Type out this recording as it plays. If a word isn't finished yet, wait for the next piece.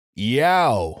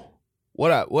Yow.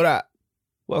 What up? What up?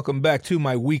 Welcome back to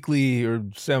my weekly or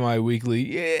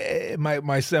semi-weekly,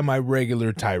 my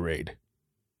semi-regular tirade.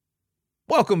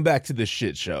 Welcome back to the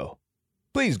shit show.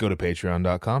 Please go to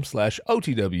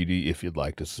patreon.com/OTWD if you'd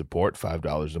like to support.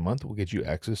 $5 a month will get you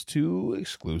access to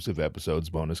exclusive episodes,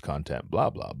 bonus content, blah,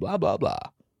 blah, blah, blah, blah.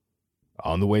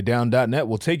 OnTheWayDown.net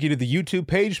will take you to the YouTube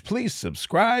page. Please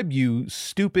subscribe, you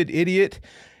stupid idiot.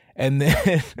 And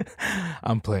then,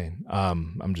 I'm playing.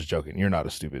 I'm just joking. You're not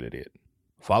a stupid idiot.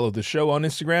 Follow the show on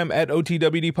Instagram at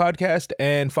OTWD Podcast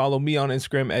and follow me on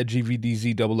Instagram at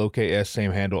GVDZOOKS.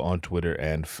 Same handle on Twitter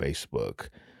and Facebook.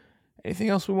 Anything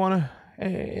else we want to...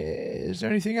 Is there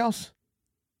anything else?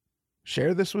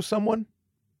 Share this with someone?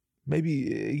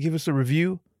 Maybe give us a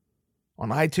review on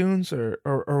iTunes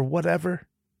or whatever.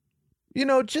 You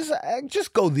know, just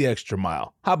go the extra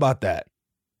mile. How about that?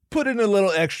 Put in a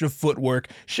little extra footwork.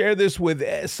 Share this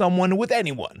with someone, with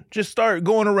anyone. Just start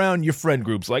going around your friend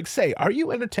groups. Like, say, are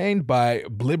you entertained by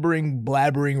blibbering,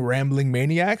 blabbering, rambling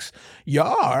maniacs? You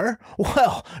are?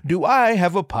 Well, do I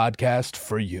have a podcast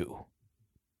for you?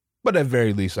 But at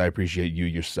very least, I appreciate you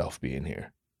yourself being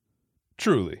here.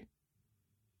 Truly.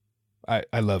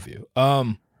 I love you.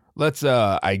 Let's,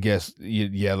 I guess,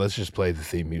 let's just play the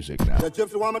theme music now. The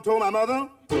gypsy woman told my mother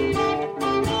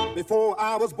before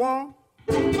I was born,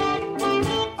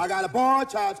 I got a boy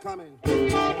child coming.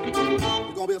 He's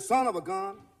gonna be a son of a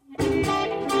gun.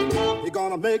 He's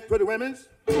gonna make pretty women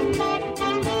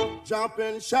jump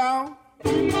and shout.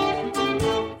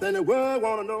 Then the world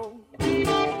wanna know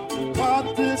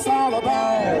what this all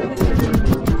about.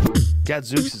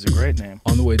 Gadzooks is a great name.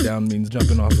 On the way down means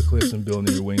jumping off the cliffs and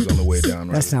building your wings on the way down.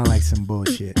 Right? That sounds like some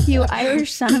bullshit. You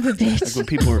Irish son of a Like bitch. when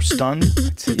people are stunned,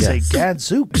 say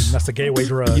Gadzooks. That's a gateway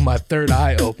drug. My third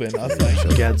eye open. I was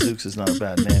like, Gadzooks is not a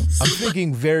bad name. I'm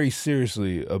thinking very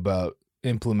seriously about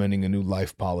implementing a new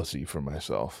life policy for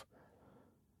myself.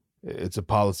 It's a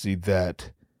policy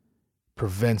that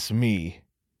prevents me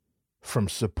from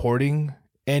supporting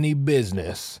any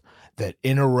business that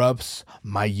interrupts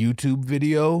my YouTube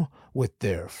video with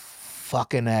their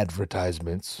fucking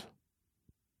advertisements.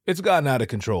 It's gotten out of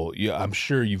control. Yeah, I'm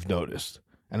sure you've noticed.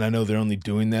 And I know they're only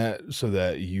doing that so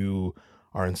that you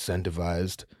are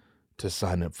incentivized to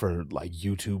sign up for like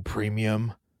YouTube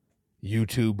Premium,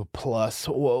 YouTube Plus,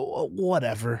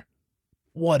 whatever,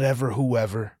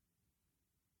 whoever.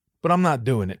 But I'm not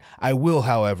doing it. I will,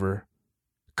 however,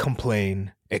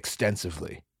 complain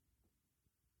extensively.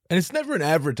 And it's never an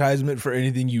advertisement for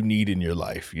anything you need in your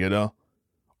life, you know?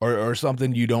 Or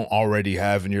something you don't already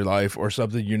have in your life, or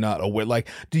something you're not aware. Like,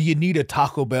 do you need a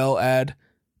Taco Bell ad?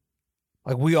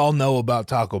 Like, we all know about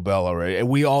Taco Bell already, and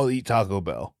we all eat Taco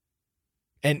Bell.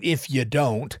 And if you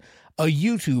don't, a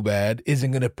YouTube ad isn't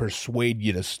going to persuade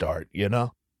you to start, you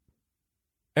know?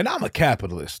 And I'm a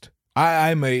capitalist.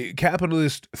 I'm a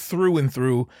capitalist through and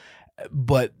through,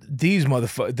 but these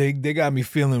motherfuckers, they got me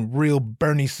feeling real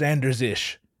Bernie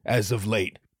Sanders-ish as of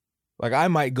late. Like, I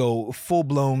might go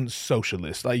full-blown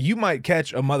socialist. Like, you might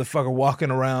catch a motherfucker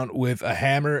walking around with a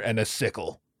hammer and a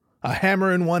sickle. A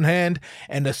hammer in one hand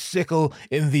and a sickle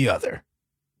in the other.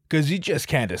 Because you just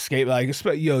can't escape. Like,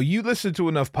 you listen to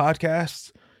enough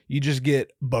podcasts, you just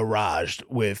get barraged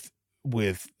with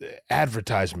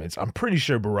advertisements. I'm pretty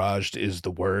sure barraged is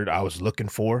the word I was looking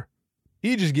for.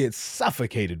 You just get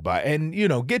suffocated by, and, you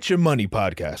know, get your money,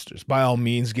 podcasters. By all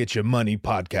means, get your money,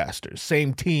 podcasters.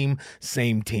 Same team,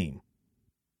 same team.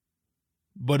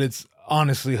 But it's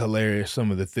honestly hilarious,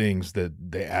 some of the things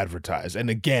that they advertise. And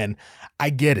again, I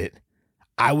get it.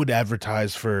 I would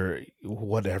advertise for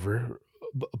whatever,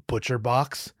 Butcher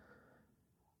Box.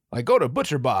 Like, go to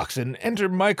Butcher Box and enter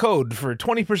my code for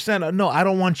 20%. No, I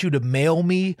don't want you to mail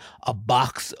me a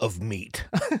box of meat.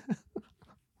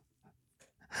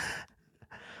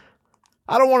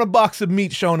 I don't want a box of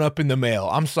meat showing up in the mail.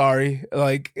 I'm sorry.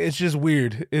 Like, it's just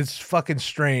weird. It's fucking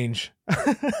strange.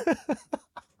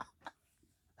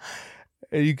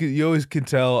 And you always can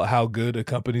tell how good a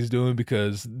company's doing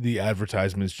because the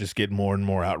advertisements just get more and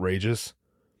more outrageous.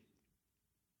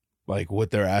 Like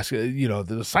what they're asking, you know,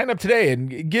 sign up today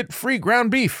and get free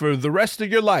ground beef for the rest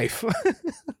of your life.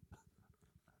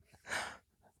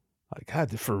 Like,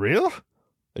 God, for real?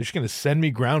 They're just going to send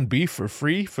me ground beef for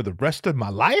free for the rest of my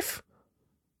life?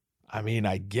 I mean,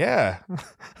 I guess.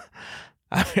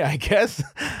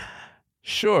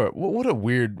 Sure.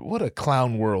 What a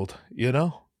clown world, you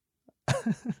know?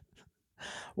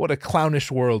 What a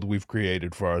clownish world we've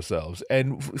created for ourselves.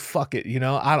 And fuck it, you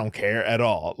know, I don't care at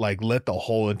all. Like, let the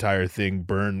whole entire thing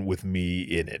burn with me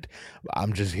in it.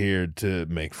 I'm just here to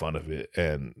make fun of it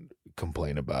and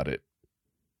complain about it.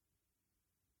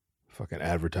 Fucking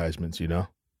advertisements, you know?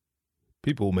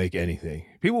 People will make anything.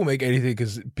 People will make anything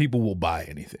because people will buy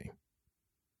anything.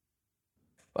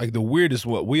 Like the weirdest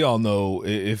one, we all know,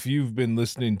 if you've been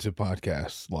listening to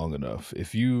podcasts long enough,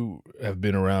 if you have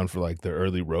been around for like the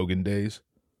early Rogan days,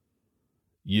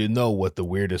 you know what the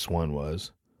weirdest one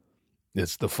was.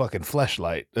 It's the fucking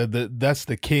fleshlight. That's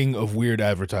the king of weird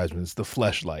advertisements, the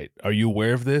fleshlight. Are you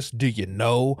aware of this? Do you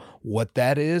know what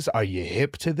that is? Are you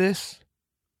hip to this?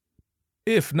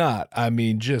 If not, I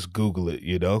mean, just Google it,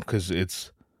 you know, because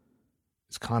it's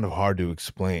kind of hard to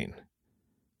explain.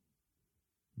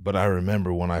 But I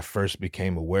remember when I first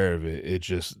became aware of it,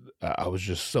 I was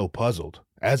just so puzzled,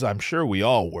 as I'm sure we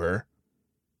all were.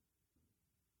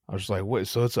 I was like, wait,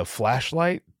 so it's a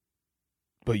flashlight,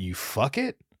 but you fuck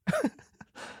it?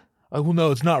 Like, well,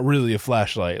 no, it's not really a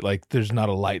flashlight. Like, there's not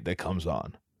a light that comes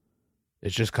on. It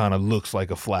just kind of looks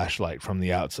like a flashlight from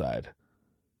the outside.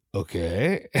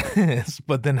 Okay.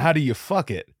 But then how do you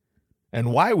fuck it?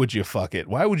 And why would you fuck it?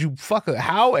 Why would you fuck it?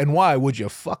 How and why would you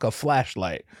fuck a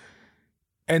flashlight?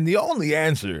 And the only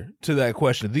answer to that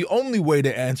question, the only way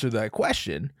to answer that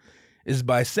question is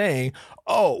by saying,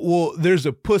 oh, well, there's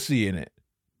a pussy in it.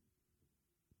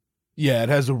 Yeah, it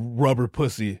has a rubber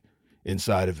pussy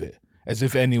inside of it. As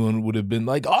if anyone would have been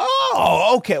like,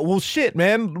 oh, okay, well, shit,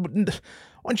 man. Why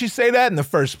don't you say that in the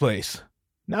first place?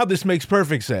 Now this makes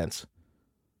perfect sense.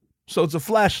 So it's a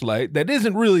flashlight that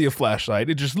isn't really a flashlight.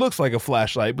 It just looks like a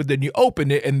flashlight, but then you open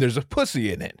it and there's a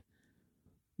pussy in it.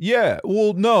 Yeah,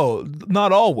 well, no,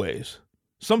 not always.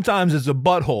 Sometimes it's a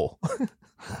butthole.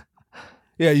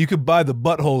 Yeah, you could buy the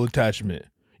butthole attachment.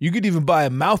 You could even buy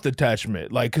a mouth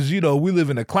attachment, like, because, you know, we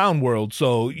live in a clown world,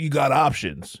 so you got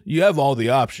options. You have all the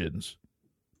options.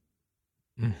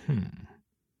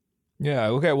 Yeah,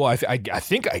 okay, well, I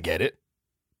think I get it.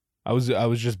 I was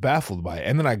just baffled by it,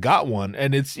 and then I got one,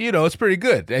 and it's, you know, it's pretty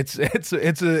good. It's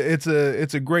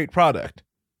a great product.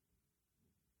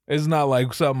 It's not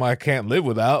like something I can't live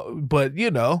without, but,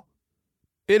 you know,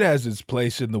 it has its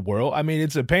place in the world. I mean,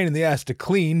 it's a pain in the ass to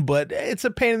clean, but it's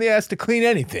a pain in the ass to clean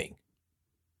anything.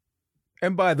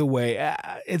 And by the way,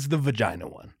 it's the vagina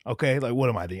one, okay? Like, what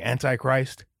am I, the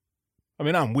Antichrist? I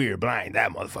mean, I'm weird, but I ain't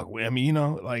that motherfucker. I mean, you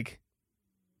know, like,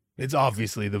 it's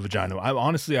obviously the vagina one.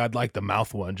 Honestly, I'd like the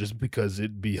mouth one just because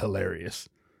it'd be hilarious.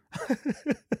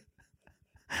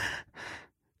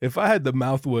 If I had the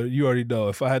mouth one, you already know,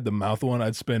 if I had the mouth one,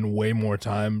 I'd spend way more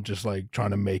time just, like,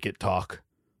 trying to make it talk.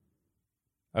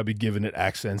 I'd be giving it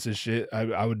accents and shit.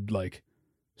 I would, like,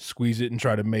 squeeze it and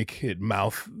try to make it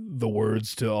mouth the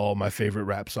words to all my favorite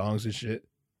rap songs and shit.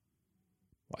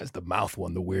 Why is the mouth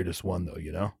one the weirdest one, though,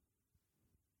 you know?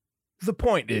 The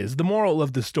point is, the moral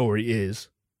of the story is,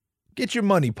 get your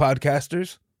money,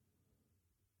 podcasters.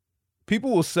 People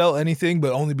will sell anything,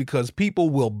 but only because people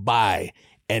will buy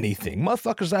anything.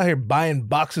 Motherfuckers out here buying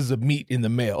boxes of meat in the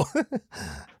mail.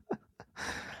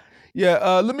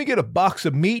 Yeah, let me get a box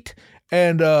of meat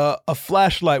and a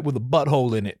flashlight with a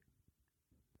butthole in it.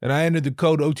 And I entered the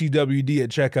code OTWD at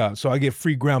checkout, so I get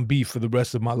free ground beef for the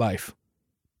rest of my life.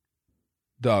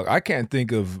 Dog, I can't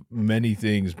think of many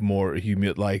things more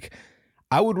humid. Like,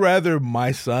 I would rather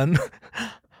my son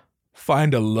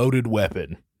find a loaded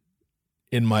weapon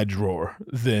in my drawer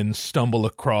than stumble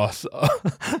across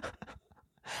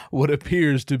what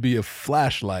appears to be a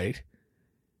flashlight,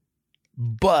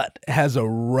 but has a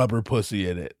rubber pussy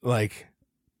in it. Like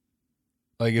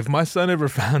if my son ever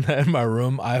found that in my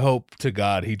room, I hope to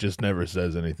God he just never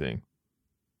says anything.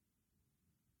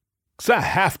 'Cause I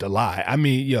have to lie. I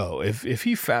mean, yo, if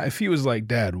he was like,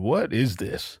 Dad, what is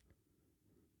this?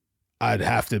 I'd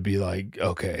have to be like,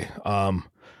 okay,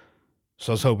 so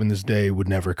I was hoping this day would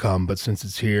never come, but since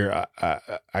it's here,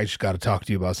 I just got to talk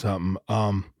to you about something.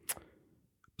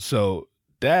 So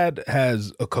Dad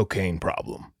has a cocaine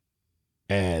problem.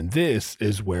 And this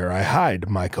is where I hide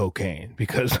my cocaine,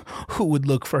 because who would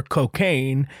look for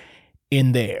cocaine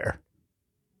in there?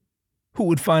 Who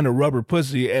would find a rubber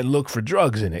pussy and look for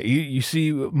drugs in it? You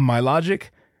see my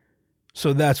logic?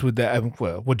 So that's what that,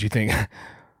 well, what do you think? What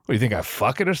do you think, I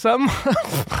fuck it or something?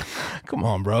 Come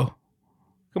on, bro.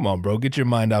 Come on, bro. Get your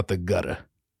mind out the gutter.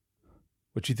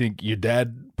 What you think, your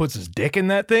dad puts his dick in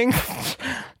that thing?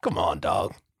 Come on,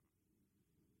 dog.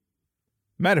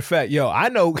 Matter of fact, yo, I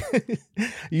know,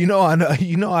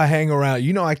 I hang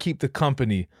around, I keep the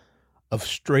company of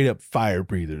straight up fire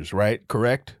breathers, right?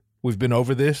 Correct? We've been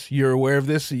over this. You're aware of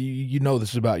this. You know this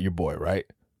is about your boy, right?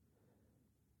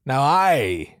 Now,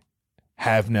 I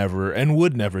have never and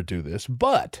would never do this,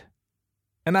 but,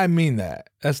 and I mean that,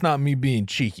 that's not me being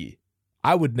cheeky.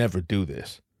 I would never do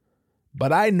this.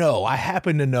 But I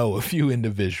happen to know a few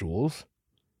individuals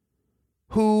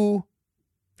who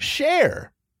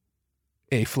share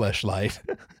a fleshlight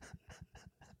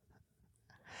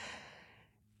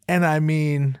And I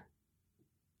mean,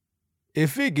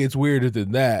 if it gets weirder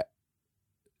than that,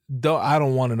 I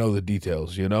don't want to know the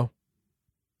details, you know?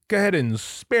 Go ahead and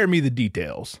spare me the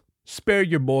details. Spare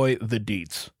your boy the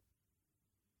deets.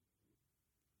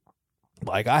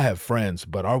 Like, I have friends,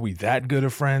 but are we that good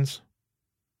of friends?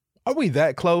 Are we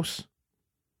that close?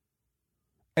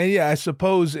 And yeah, I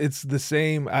suppose it's the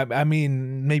same. I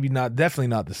mean, maybe not, definitely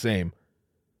not the same.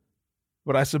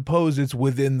 But I suppose it's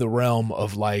within the realm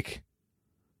of like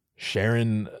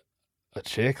sharing a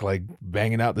chick, like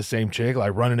banging out the same chick,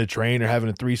 like running a train or having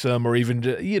a threesome, or even,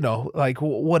 you know, like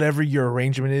whatever your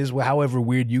arrangement is, however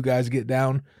weird you guys get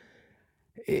down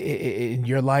in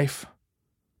your life.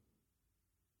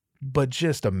 But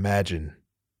just imagine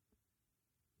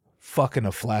fucking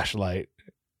a flashlight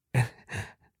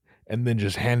and then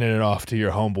just handing it off to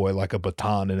your homeboy like a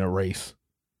baton in a race.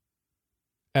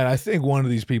 And I think one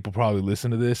of these people probably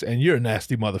listen to this, and you're a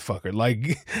nasty motherfucker.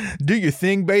 Like, do your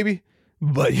thing, baby,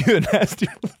 but you're a nasty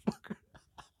motherfucker.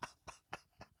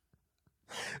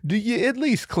 Do you at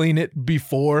least clean it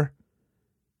before?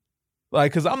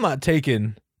 Like, because I'm not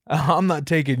taking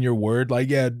your word. Like,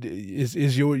 yeah,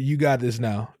 you got this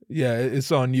now. Yeah,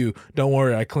 it's on you. Don't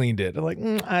worry, I cleaned it. I'm like,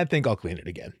 I think I'll clean it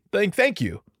again. Thank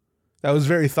you. That was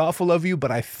very thoughtful of you, but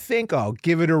I think I'll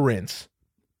give it a rinse.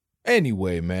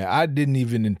 Anyway, man, I didn't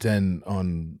even intend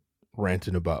on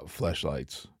ranting about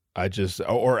fleshlights.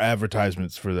 Or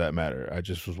advertisements for that matter. I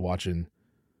just was watching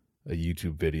a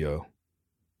YouTube video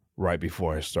right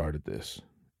before I started this.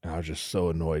 And I was just so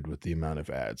annoyed with the amount of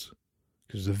ads.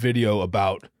 Because the video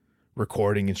about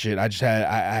recording and shit, I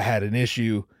had an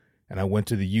issue, and I went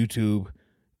to the YouTube,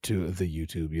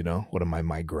 you know, what am I,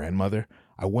 my grandmother?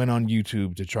 I went on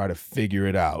YouTube to try to figure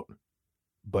it out.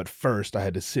 But first, I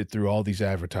had to sit through all these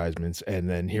advertisements, and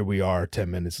then here we are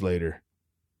 10 minutes later,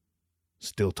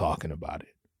 still talking about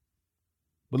it.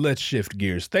 But let's shift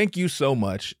gears. Thank you so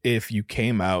much if you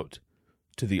came out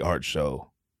to the art show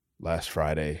last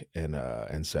Friday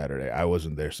and Saturday. I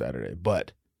wasn't there Saturday,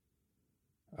 but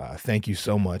thank you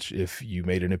so much if you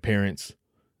made an appearance,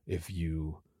 if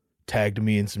you tagged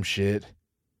me in some shit.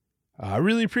 I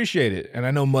really appreciate it, and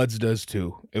I know Muds does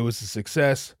too. It was a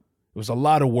success. It was a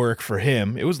lot of work for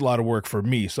him. It was a lot of work for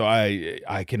me. So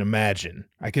I can imagine.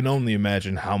 I can only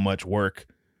imagine how much work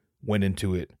went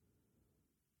into it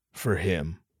for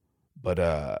him.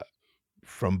 But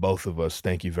from both of us,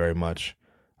 thank you very much.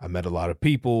 I met a lot of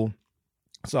people,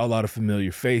 saw a lot of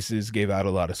familiar faces, gave out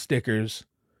a lot of stickers,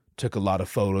 took a lot of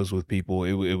photos with people.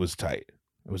 It was tight.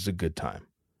 It was a good time.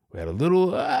 We had there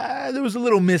was a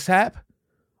little mishap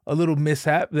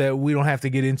that we don't have to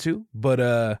get into.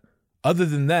 But other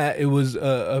than that, it was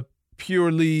a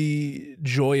purely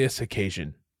joyous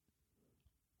occasion.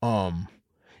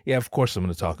 Yeah, of course I'm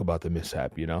going to talk about the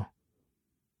mishap, you know.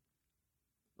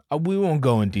 We won't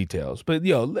go in details, but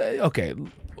okay,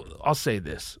 I'll say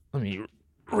this. Let me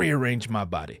rearrange my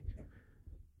body.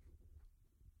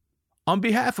 On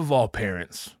behalf of all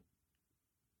parents,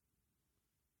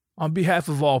 on behalf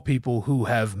of all people who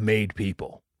have made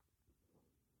people,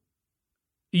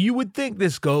 you would think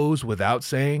this goes without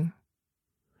saying.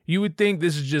 You would think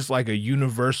this is just like a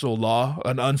universal law,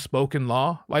 an unspoken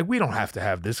law. Like, we don't have to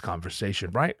have this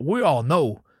conversation, right? We all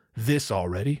know this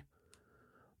already.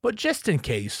 But just in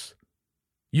case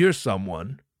you're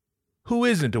someone who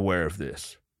isn't aware of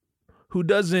this, who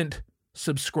doesn't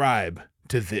subscribe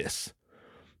to this,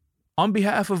 on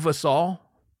behalf of us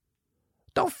all,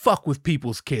 don't fuck with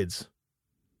people's kids.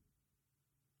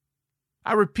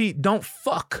 I repeat, don't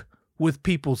fuck with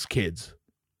people's kids.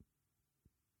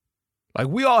 Like,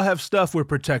 we all have stuff we're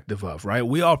protective of, right?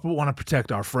 We all want to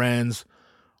protect our friends,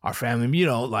 our family. You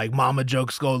know, like, mama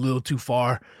jokes go a little too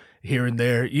far here and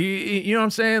there. You know what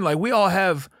I'm saying? Like, we all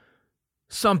have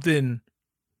something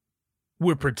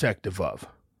we're protective of.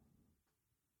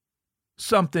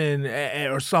 Something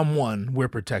or someone we're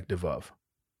protective of.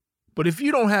 But if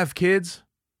you don't have kids,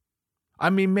 I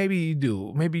mean, maybe you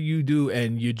do. Maybe you do,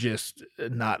 and you're just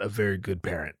not a very good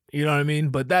parent. You know what I mean?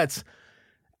 But that's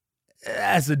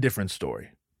a different story.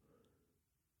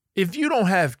 If you don't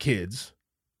have kids,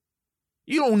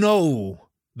 you don't know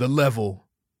the level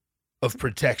of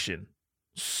protection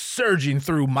surging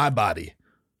through my body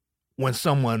when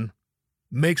someone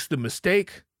makes the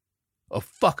mistake of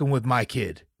fucking with my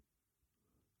kid.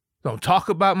 Don't talk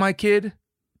about my kid.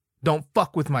 Don't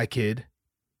fuck with my kid.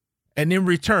 And in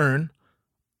return,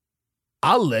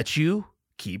 I'll let you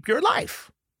keep your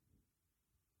life.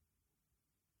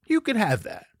 You can have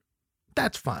that.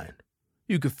 That's fine.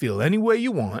 You can feel any way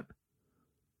you want.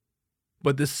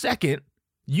 But the second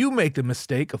you make the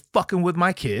mistake of fucking with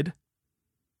my kid,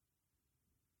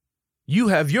 you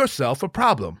have yourself a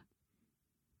problem.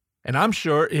 And I'm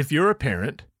sure if you're a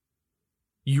parent,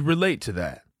 you relate to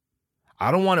that. I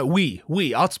don't want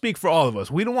to, I'll speak for all of us.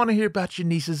 We don't want to hear about your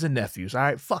nieces and nephews. All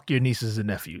right, fuck your nieces and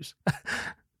nephews.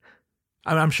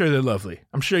 I'm sure they're lovely.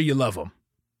 I'm sure you love them.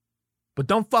 But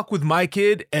don't fuck with my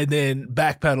kid and then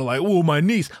backpedal like, oh, my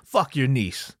niece. Fuck your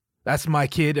niece. That's my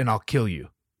kid and I'll kill you.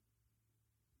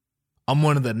 I'm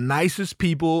one of the nicest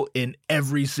people in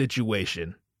every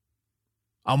situation.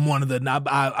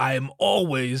 I am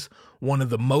always one of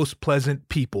the most pleasant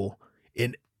people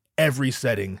in every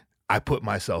setting I put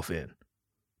myself in.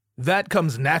 That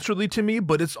comes naturally to me,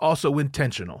 but it's also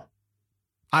intentional.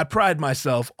 I pride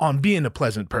myself on being a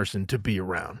pleasant person to be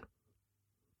around.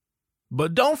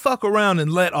 But don't fuck around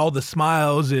and let all the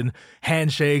smiles and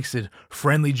handshakes and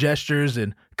friendly gestures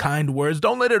and kind words,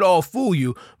 don't let it all fool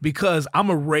you, because I'm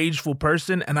a rageful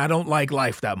person and I don't like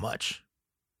life that much.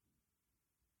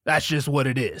 That's just what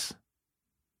it is.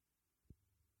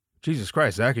 Jesus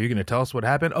Christ, Zach, are you going to tell us what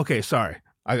happened? Okay, sorry.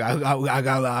 A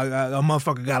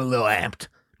motherfucker got a little amped.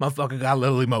 Motherfucker got a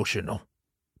little emotional.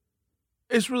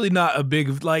 It's really not a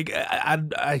big, like, I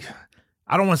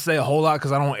don't want to say a whole lot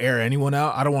because I don't want to air anyone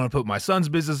out. I don't want to put my son's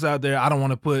business out there. I don't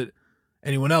want to put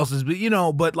anyone else's,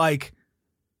 but like,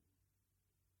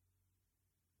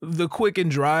 the quick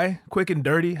and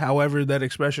dirty, however that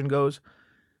expression goes.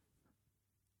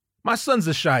 My son's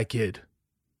a shy kid.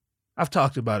 I've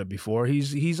talked about it before.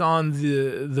 He's on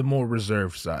the more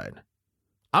reserved side.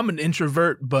 I'm an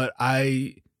introvert, but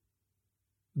I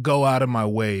go out of my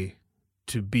way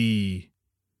to be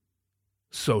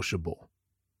sociable.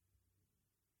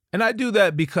 And I do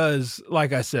that because,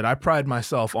 like I said, I pride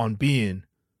myself on being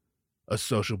a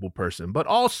sociable person, but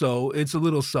also it's a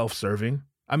little self-serving.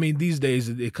 I mean, these days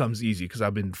it comes easy because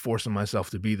I've been forcing myself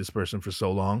to be this person for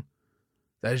so long.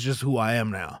 That is just who I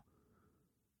am now.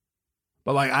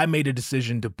 But like, I made a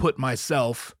decision to put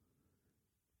myself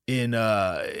in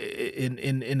a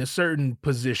certain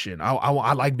position.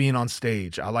 I like being on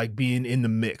stage. I like being in the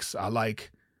mix. I like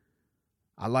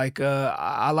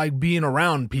being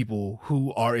around people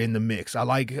who are in the mix. I'm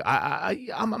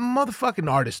a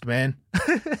motherfucking artist, man.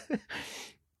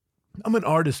 I'm an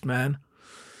artist, man.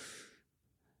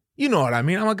 You know what I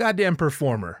mean? I'm a goddamn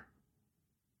performer.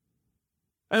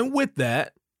 And with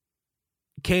that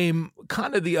came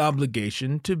kind of the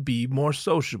obligation to be more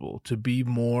sociable, to be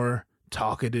more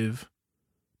talkative.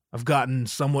 I've gotten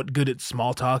somewhat good at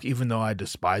small talk, even though I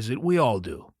despise it. We all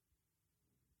do.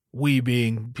 We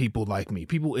being people like me,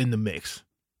 people in the mix.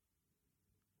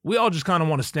 We all just kind of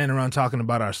want to stand around talking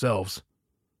about ourselves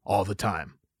all the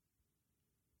time.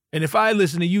 And if I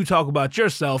listen to you talk about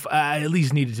yourself, I at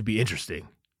least need it to be interesting.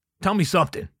 Tell me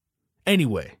something.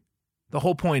 Anyway, the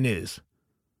whole point is,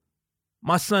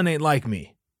 my son ain't like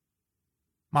me.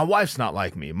 My wife's not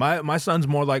like me. My son's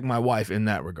more like my wife in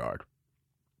that regard.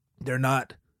 They're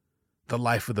not the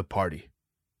life of the party.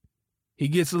 He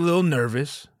gets a little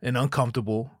nervous and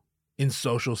uncomfortable in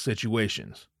social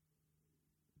situations.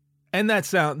 And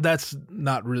that's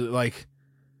not really like,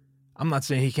 I'm not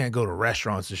saying he can't go to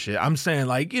restaurants and shit. I'm saying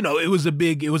like, it was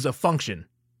a function.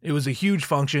 It was a huge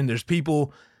function. There's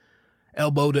people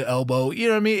elbow to elbow. You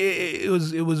know what I mean? It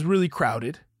was really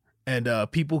crowded, and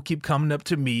people keep coming up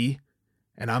to me,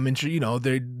 and I'm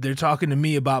they're talking to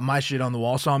me about my shit on the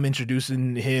wall, so I'm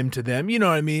introducing him to them. You know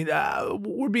what I mean?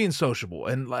 We're being sociable,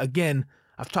 and again,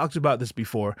 I've talked about this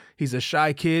before. He's a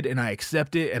shy kid, and I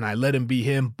accept it, and I let him be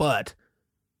him. But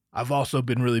I've also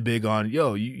been really big on,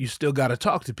 you still got to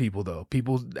talk to people though.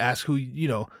 People ask who,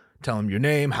 tell them your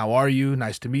name, how are you,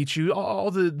 nice to meet you,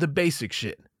 all the basic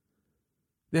shit.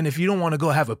 Then if you don't want to go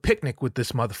have a picnic with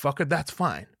this motherfucker, that's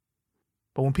fine.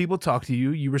 But when people talk to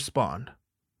you, you respond.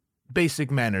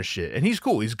 Basic manners shit. And he's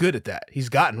cool. He's good at that. He's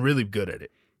gotten really good at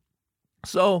it.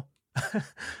 So,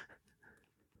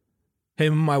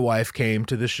 him and my wife came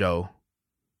to the show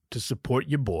to support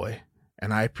your boy,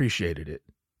 and I appreciated it.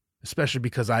 Especially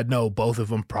because I know both of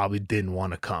them probably didn't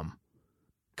want to come.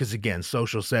 Because again,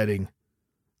 social setting,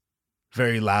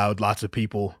 very loud, lots of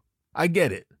people. I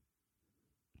get it.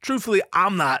 Truthfully,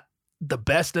 I'm not the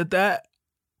best at that.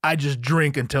 I just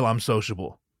drink until I'm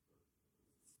sociable.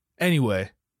 Anyway,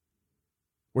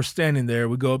 we're standing there.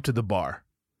 We go up to the bar.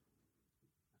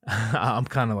 I'm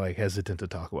kind of like hesitant to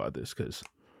talk about this because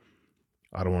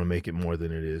I don't want to make it more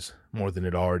than it is, more than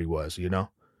it already was,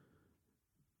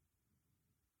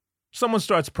 Someone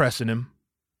starts pressing him.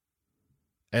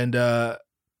 And,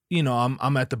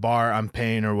 I'm at the bar. I'm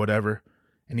paying or whatever.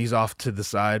 And he's off to the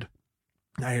side.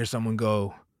 I hear someone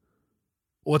go,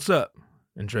 "What's up?"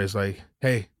 And Dre's like,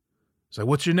 "Hey." It's like,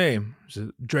 "What's your name?" He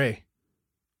says, "Dre."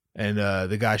 And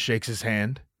the guy shakes his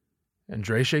hand. And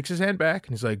Dre shakes his hand back.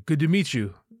 And he's like, "Good to meet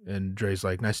you." And Dre's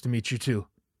like, nice to meet you too.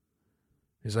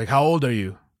 He's like, how old are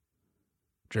you?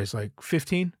 Dre's like,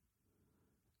 15.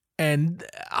 And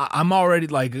I'm already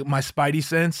like, my spidey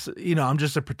sense, you know, I'm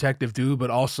just a protective dude, but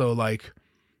also like,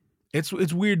 it's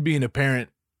weird being a parent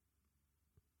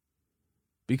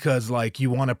because like you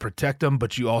want to protect him,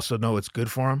 but you also know it's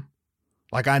good for him.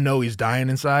 Like I know he's dying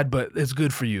inside, but it's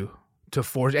good for you to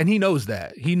force. And he knows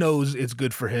that. He knows it's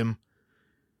good for him.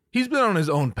 He's been on his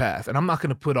own path, and I'm not going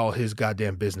to put all his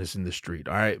goddamn business in the street,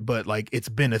 all right? But like it's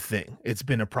been a thing. It's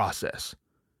been a process.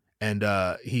 And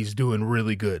he's doing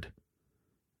really good.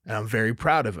 And I'm very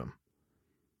proud of him.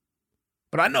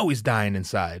 But I know he's dying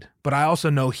inside. But I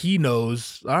also know he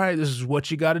knows, all right, this is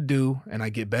what you got to do, and I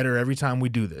get better every time we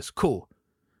do this. Cool.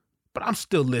 But I'm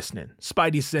still listening.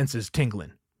 Spidey sense is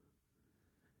tingling.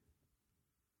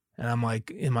 And I'm like,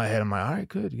 in my head, I'm like, all right,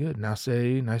 good. Now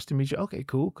say, nice to meet you. Okay,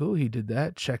 cool. He did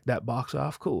that. Check that box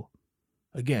off. Cool.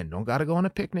 Again, don't got to go on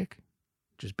a picnic.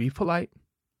 Just be polite.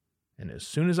 And as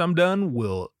soon as I'm done,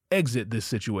 we'll exit this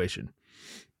situation.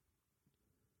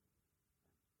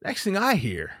 Next thing I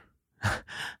hear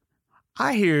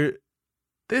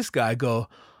this guy go,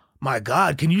 my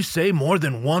God, can you say more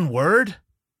than one word?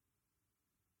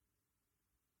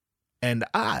 And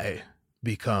I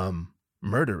become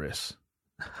murderous.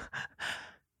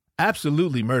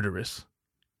 Absolutely murderous.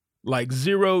 Like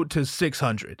 0 to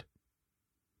 600.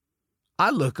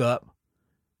 I look up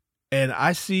and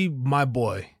I see my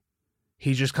boy.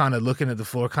 He's just kind of looking at the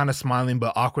floor, kind of smiling,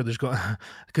 but awkward. There's going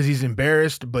because he's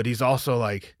embarrassed, but he's also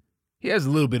like, he has a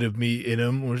little bit of me in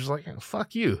him. We're just like,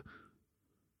 fuck you.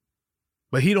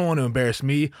 But he don't want to embarrass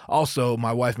me. Also,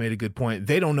 my wife made a good point.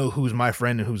 They don't know who's my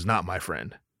friend and who's not my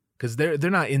friend because they're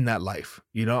not in that life.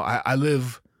 You know, I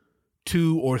live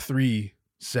 2 or 3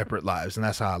 separate lives, and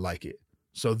that's how I like it.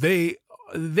 So they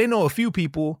know a few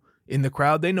people in the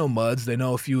crowd. They know Muds. They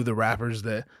know a few of the rappers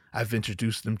that I've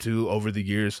introduced them to over the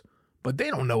years. But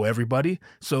they don't know everybody.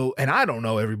 So, and I don't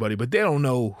know everybody, but they don't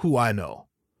know who I know.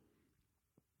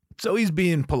 So he's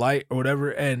being polite or whatever.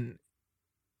 And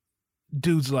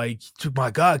dude's like,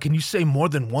 my God, can you say more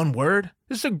than one word?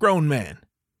 This is a grown man.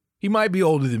 He might be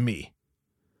older than me.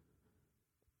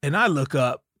 And I look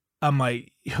up, I'm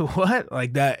like, what?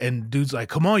 Like that. And dude's like,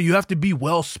 come on, you have to be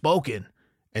well spoken.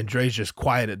 And Dre's just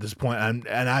quiet at this point.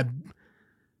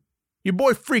 Your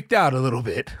boy freaked out a little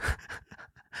bit.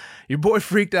 Your boy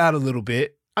freaked out a little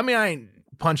bit. I mean, I ain't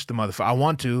punched the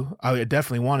motherfucker. I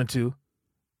definitely wanted to,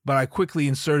 but I quickly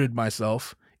inserted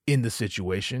myself in the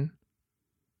situation.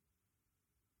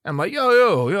 I'm like,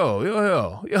 yo,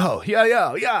 yo.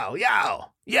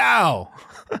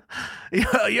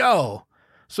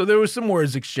 So there was some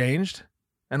words exchanged,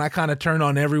 and I kind of turned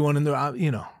on everyone in the,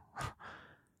 you know.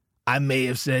 I may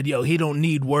have said, yo, he don't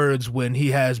need words when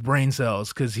he has brain cells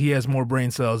because he has more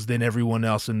brain cells than everyone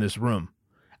else in this room.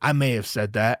 I may have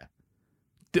said that.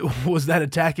 Was that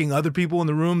attacking other people in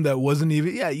the room that wasn't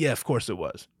even? Yeah, of course it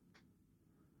was.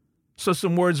 So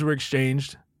some words were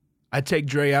exchanged. I take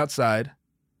Dre outside.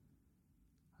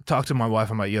 I talk to my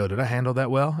wife. I'm like, yo, did I handle that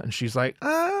well? And she's like,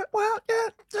 well, yeah,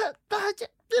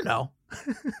 you know.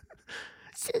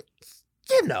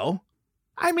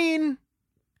 I mean,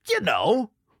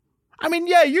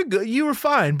 yeah, you're good. You were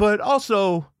fine. But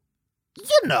also,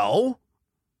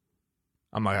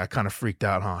 I'm like, I kind of freaked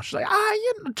out, huh? She's like,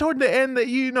 toward the end that,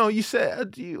 you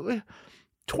said,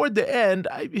 toward the end,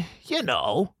 I'm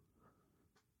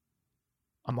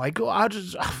like,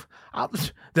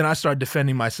 then I start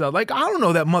defending myself. Like, I don't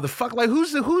know that motherfucker. Like,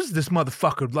 who's this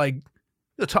motherfucker? Like,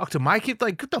 you'll talk to my kid?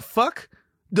 Like, what the fuck?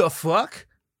 The fuck?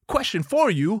 Question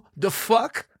for you. The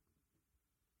fuck?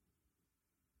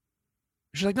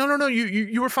 She's like, no,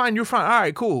 you were fine. You were fine. All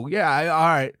right, cool. Yeah, all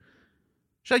right.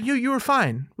 She's like, you were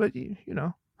fine, but you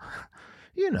know.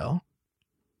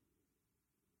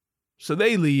 So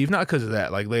they leave, not because of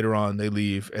that. Like later on, they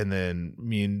leave, and then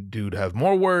me and dude have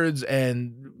more words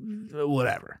and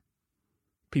whatever.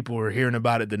 People were hearing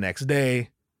about it the next day.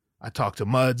 I talked to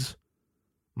Muds.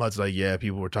 Muds like, yeah,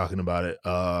 people were talking about it.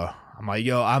 I'm like,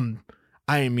 yo,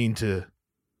 I ain't mean to,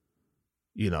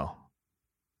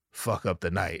 fuck up the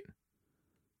night.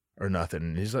 Or nothing.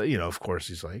 And he's like, of course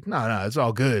he's like, no, it's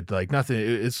all good. Like nothing.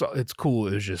 It's cool.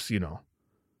 It was just,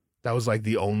 that was like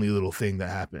the only little thing that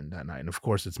happened that night. And of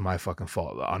course it's my fucking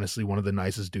fault. Honestly, one of the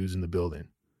nicest dudes in the building.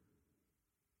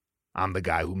 I'm the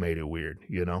guy who made it weird,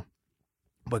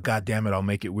 but God damn it, I'll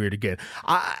make it weird again.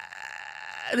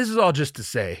 This is all just to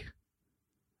say,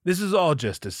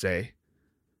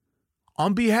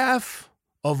 on behalf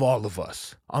of all of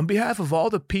us, on behalf of all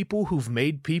the people who've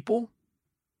made people,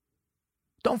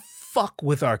 don't fuck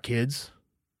with our kids.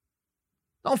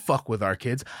 Don't fuck with our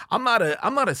kids. I'm not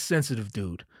a sensitive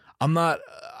dude. I'm not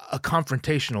a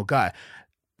confrontational guy.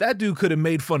 That dude could have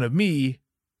made fun of me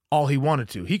all he wanted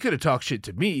to. He could have talked shit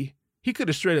to me. He could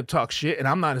have straight up talked shit, and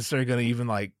I'm not necessarily going to even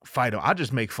like fight him. I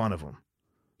just make fun of him.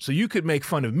 So you could make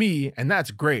fun of me, and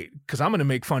that's great because I'm going to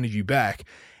make fun of you back.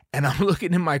 And I'm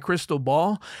looking in my crystal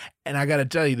ball, and I got to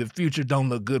tell you, the future don't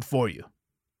look good for you.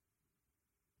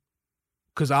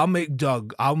 Because I'll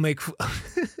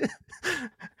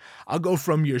go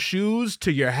from your shoes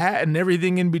to your hat and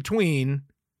everything in between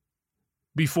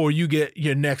before you get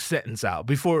your next sentence out,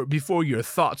 before your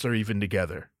thoughts are even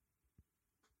together.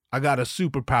 I got a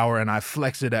superpower and I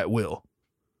flex it at will.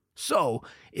 So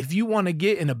if you want to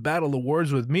get in a battle of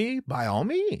words with me, by all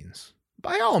means,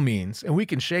 and we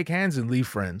can shake hands and leave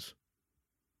friends.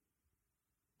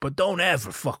 But don't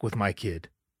ever fuck with my kid.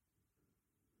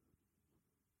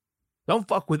 Don't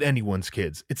fuck with anyone's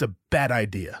kids. It's a bad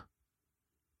idea.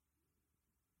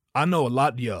 I know a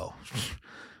lot,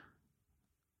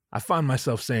 I find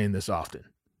myself saying this often.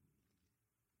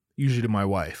 Usually to my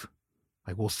wife.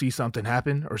 Like, we'll see something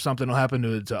happen or something will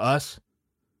happen to us.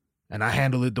 And I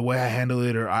handle it the way I handle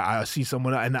it, or I see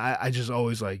someone and I just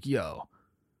always like, yo.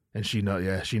 And she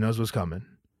knows what's coming.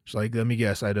 She's like, let me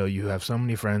guess, I know you have so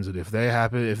many friends that if that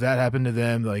happened to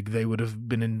them, like they would have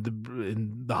been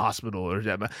in the hospital or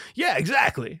yeah,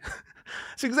 exactly.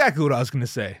 That's exactly what I was gonna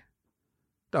say.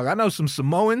 Dog, I know some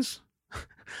Samoans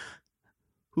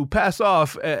who pass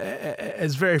off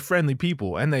as very friendly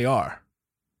people, and they are.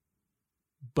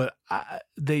 But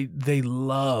they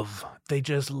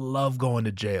just love going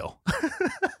to jail.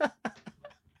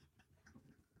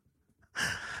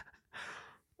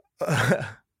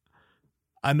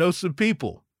 I know some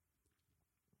people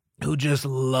who just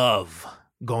love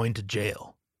going to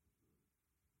jail.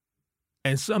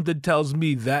 And something tells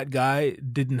me that guy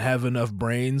didn't have enough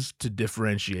brains to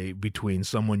differentiate between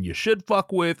someone you should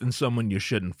fuck with and someone you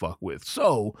shouldn't fuck with.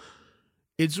 So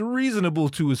it's reasonable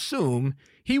to assume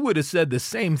he would have said the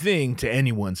same thing to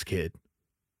anyone's kid.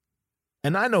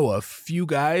 And I know a few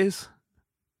guys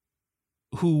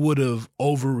who would have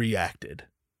overreacted.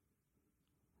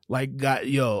 Like,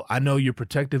 yo, I know you're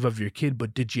protective of your kid,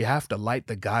 but did you have to light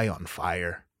the guy on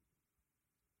fire?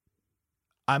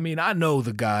 I mean, I know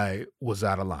the guy was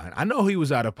out of line. I know he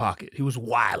was out of pocket. He was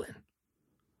wilding.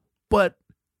 But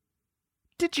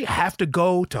did you have to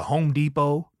go to Home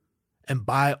Depot and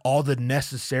buy all the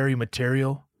necessary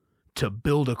material to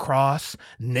build a cross,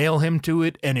 nail him to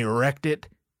it, and erect it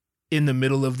in the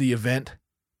middle of the event?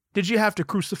 Did you have to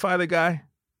crucify the guy?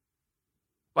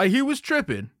 Like, he was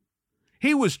tripping.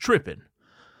 He was tripping.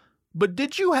 But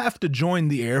did you have to join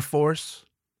the Air Force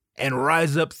and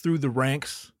rise up through the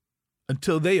ranks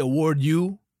until they award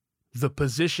you the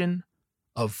position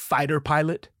of fighter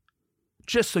pilot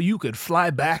just so you could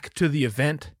fly back to the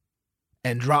event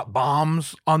and drop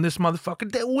bombs on this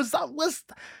motherfucker?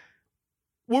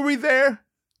 Were we there?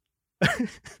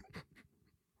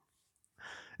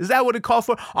 Is that what it called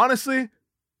for? Honestly,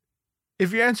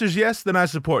 if your answer is yes, then I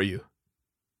support you.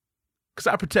 Because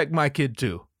I protect my kid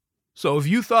too. So if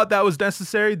you thought that was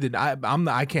necessary, then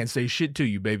I can't say shit to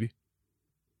you, baby.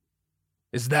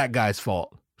 It's that guy's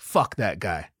fault. Fuck that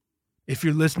guy. If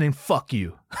you're listening, fuck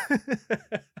you.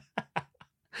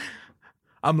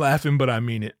 I'm laughing, but I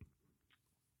mean it.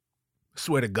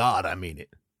 Swear to God, I mean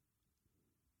it.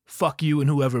 Fuck you and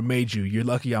whoever made you. You're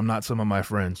lucky I'm not some of my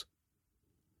friends.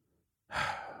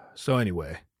 So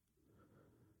anyway.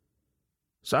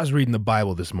 So I was reading the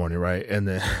Bible this morning, right? And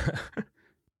then,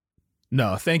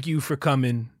 no, thank you for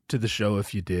coming to the show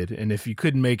if you did. And if you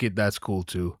couldn't make it, that's cool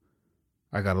too.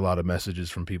 I got a lot of messages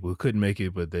from people who couldn't make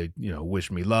it, but they,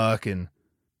 wished me luck and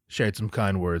shared some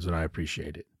kind words, and I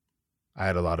appreciate it. I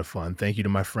had a lot of fun. Thank you to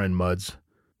my friend Muds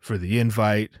for the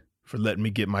invite, for letting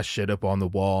me get my shit up on the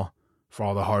wall, for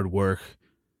all the hard work.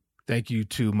 Thank you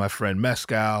to my friend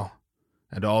Mescal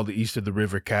and all the East of the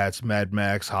River cats, Mad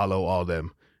Max, Hollow, all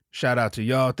them. Shout out to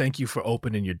y'all. Thank you for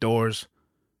opening your doors,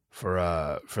 for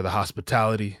the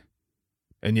hospitality.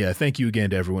 And yeah, thank you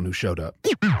again to everyone who showed up.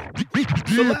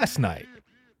 So last night,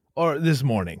 or this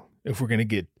morning, if we're going to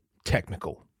get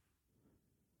technical,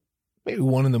 maybe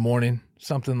 1 a.m,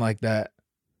 something like that,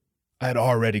 I had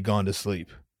already gone to sleep,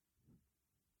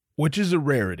 which is a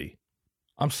rarity.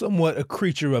 I'm somewhat a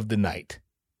creature of the night.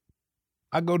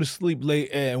 I go to sleep late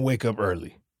and wake up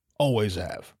early. Always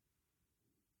have.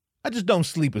 I just don't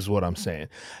sleep is what I'm saying.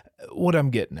 What I'm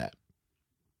getting at.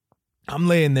 I'm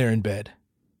laying there in bed,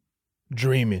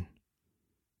 dreaming.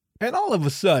 And all of a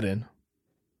sudden,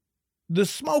 the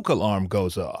smoke alarm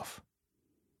goes off.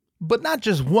 But not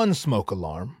just one smoke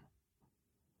alarm.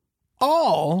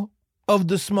 All of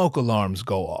the smoke alarms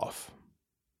go off.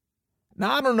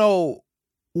 Now, I don't know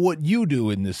what you do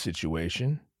in this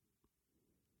situation.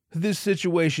 This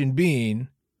situation being,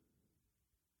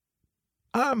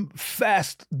 I'm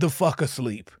fast the fuck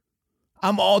asleep.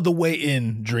 I'm all the way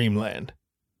in dreamland.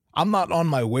 I'm not on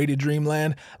my way to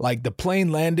dreamland. Like, the plane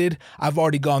landed, I've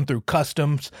already gone through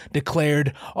customs,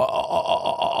 declared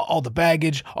all the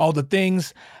baggage, all the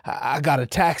things. I got a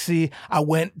taxi. I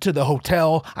went to the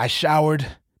hotel. I showered.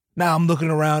 Now I'm looking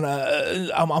around.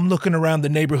 I'm looking around the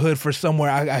neighborhood for somewhere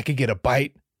I could get a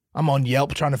bite. I'm on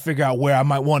Yelp trying to figure out where I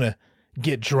might want to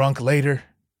get drunk later.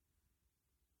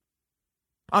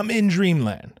 I'm in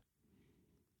dreamland.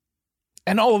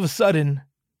 And all of a sudden,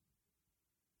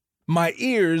 my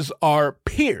ears are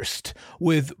pierced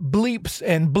with bleeps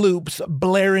and bloops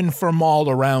blaring from all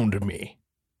around me.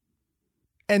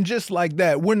 And just like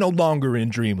that, we're no longer in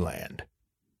dreamland.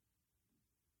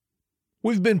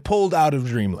 We've been pulled out of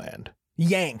dreamland,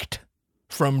 yanked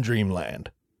from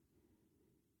dreamland.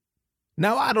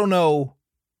 Now, I don't know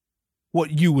what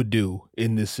you would do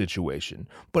in this situation,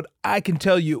 but I can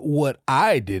tell you what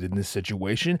I did in this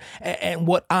situation and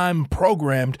what I'm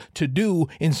programmed to do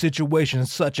in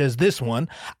situations such as this one.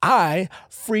 I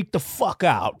freak the fuck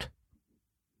out.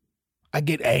 I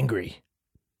get angry.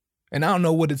 And I don't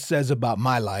know what it says about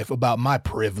my life, about my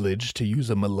privilege, to use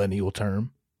a millennial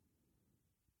term.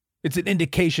 It's an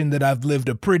indication that I've lived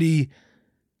a pretty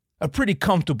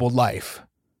comfortable life.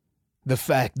 The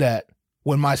fact that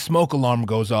when my smoke alarm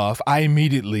goes off, I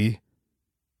immediately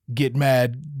get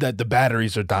mad that the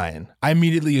batteries are dying. I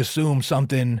immediately assume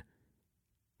something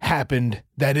happened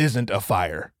that isn't a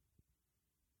fire.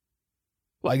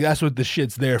 Like, that's what the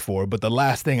shit's there for, but the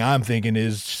last thing I'm thinking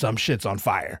is some shit's on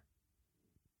fire.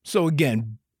 So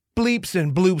again, bleeps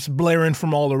and bloops blaring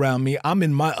from all around me. I'm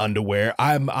in my underwear.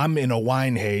 I'm in a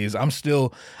wine haze. Am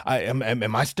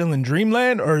I still in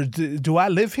dreamland, or do I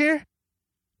live here?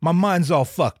 My mind's all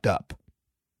fucked up.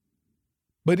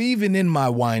 But even in my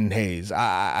wine haze,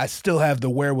 I still have the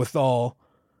wherewithal.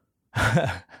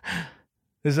 This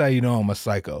is how you know I'm a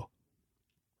psycho.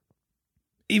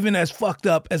 Even as fucked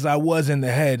up as I was in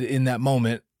the head in that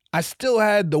moment, I still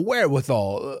had the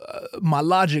wherewithal. My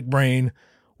logic brain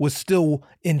was still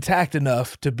intact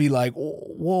enough to be like,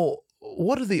 well,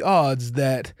 what are the odds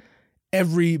that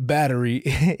every battery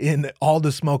in all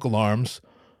the smoke alarms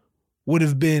would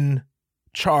have been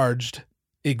charged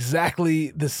exactly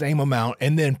the same amount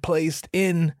and then placed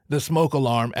in the smoke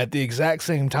alarm at the exact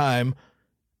same time,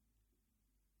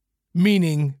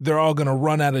 meaning they're all going to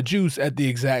run out of juice at the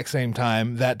exact same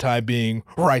time, that time being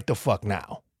right the fuck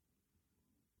now.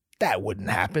 That wouldn't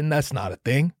happen. That's not a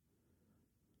thing.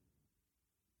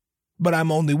 But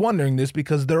I'm only wondering this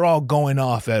because they're all going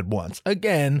off at once.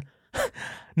 Again,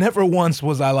 never once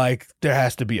was I like, there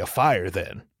has to be a fire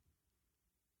then.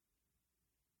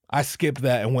 I skipped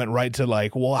that and went right to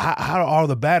like, well, how are all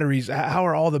the batteries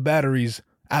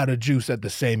out of juice at the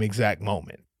same exact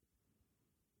moment?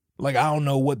 Like, I don't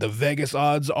know what the Vegas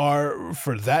odds are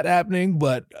for that happening,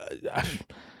 but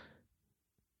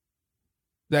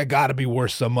that gotta be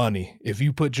worth some money. If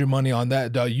you put your money on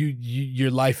that, dog,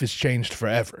 your life is changed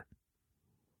forever.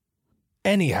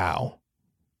 Anyhow,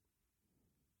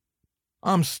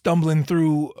 I'm stumbling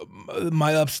through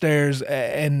my upstairs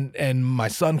and my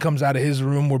son comes out of his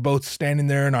room. We're both standing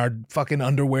there in our fucking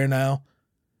underwear now.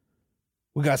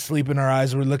 We got sleep in our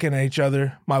eyes. We're looking at each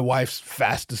other. My wife's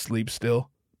fast asleep still.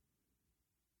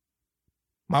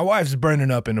 My wife's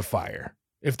burning up in a fire.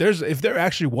 If there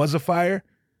actually was a fire,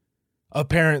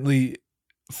 apparently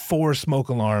 4 smoke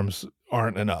alarms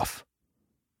aren't enough.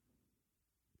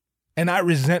 And I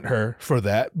resent her for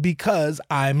that because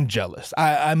I'm jealous.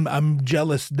 I'm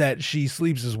jealous that she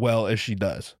sleeps as well as she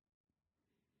does.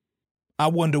 I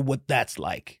wonder what that's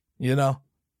like, you know?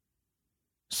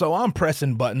 So I'm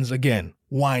pressing buttons again,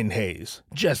 wine haze,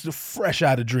 just fresh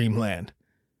out of dreamland.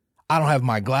 I don't have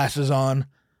my glasses on.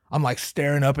 I'm like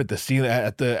staring up at the ceiling,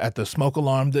 at the smoke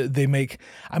alarm that they make.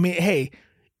 I mean, hey,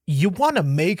 you want to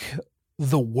make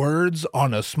the words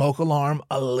on a smoke alarm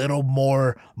a little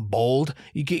more bold?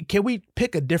 Can we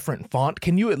pick a different font?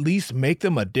 Can you at least make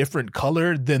them a different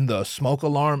color than the smoke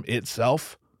alarm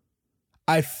itself?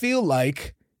 I feel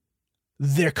like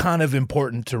they're kind of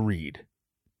important to read.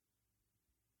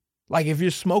 Like, if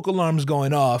your smoke alarm's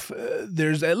going off,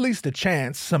 there's at least a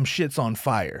chance some shit's on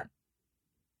fire.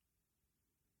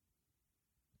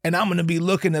 And I'm going to be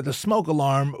looking at the smoke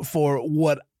alarm for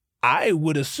what I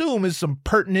would assume is some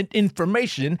pertinent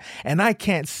information, and I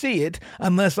can't see it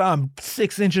unless I'm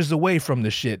 6 inches away from the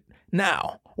shit.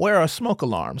 Now, where are smoke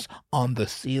alarms? On the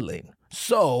ceiling.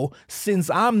 So,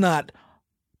 since I'm not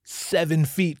 7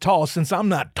 feet tall, since I'm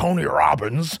not Tony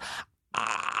Robbins,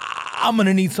 I'm going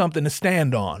to need something to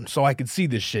stand on so I could see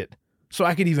this shit. So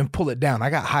I could even pull it down. I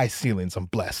got high ceilings. I'm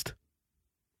blessed.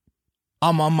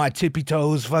 I'm on my tippy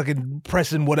toes, fucking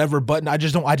pressing whatever button. I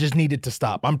just need it to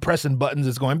stop. I'm pressing buttons.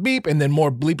 It's going beep, and then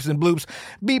more bleeps and bloops.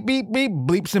 Beep, beep, beep,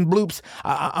 bleeps and bloops.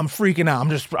 I'm freaking out.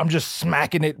 I'm just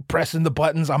smacking it, pressing the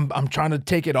buttons. I'm trying to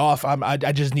take it off. I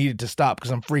just need it to stop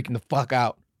because I'm freaking the fuck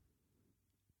out.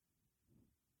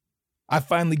 I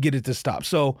finally get it to stop.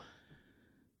 So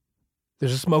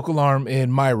there's a smoke alarm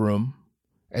in my room.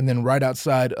 And then right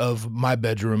outside of my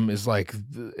bedroom is like,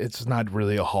 it's not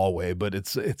really a hallway, but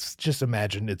it's just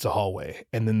imagine it's a hallway.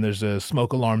 And then there's a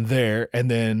smoke alarm there.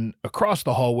 And then across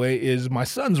the hallway is my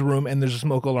son's room and there's a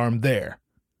smoke alarm there.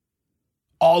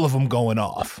 All of them going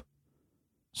off.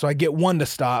 So I get one to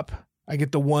stop. I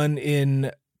get the one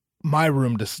in my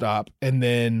room to stop. And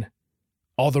then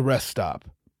all the rest stop.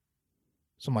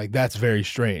 So I'm like, that's very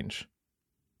strange.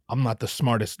 I'm not the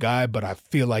smartest guy, but I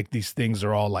feel like these things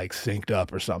are all like synced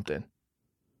up or something.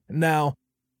 Now,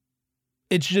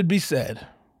 it should be said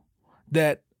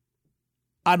that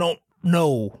I don't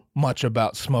know much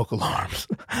about smoke alarms.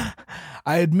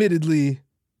 I admittedly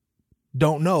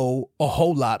don't know a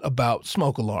whole lot about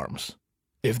smoke alarms,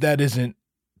 if that isn't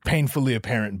painfully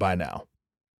apparent by now.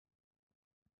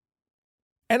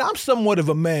 And I'm somewhat of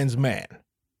a man's man.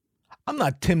 I'm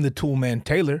not Tim the Toolman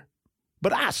Taylor.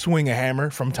 But I swing a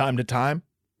hammer from time to time.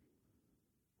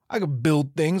 I could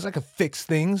build things. I could fix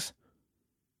things.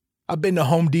 I've been to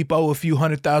Home Depot a few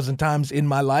 100,000 times in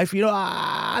my life. You know,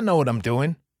 I know what I'm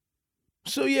doing.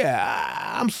 So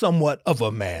yeah, I'm somewhat of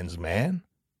a man's man.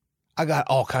 I got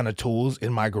all kind of tools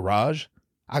in my garage.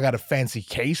 I got a fancy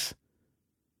case,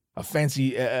 a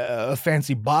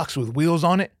fancy box with wheels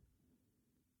on it,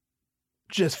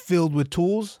 just filled with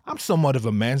tools. I'm somewhat of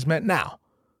a man's man. Now,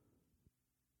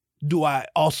 do I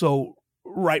also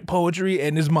write poetry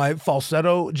and is my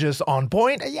falsetto just on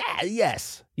point? Yeah,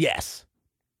 yes.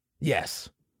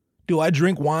 Do I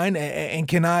drink wine and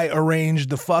can I arrange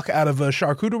the fuck out of a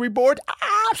charcuterie board?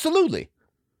 Absolutely.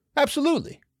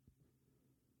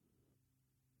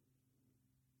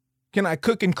 Can I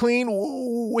cook and clean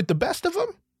with the best of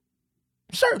them?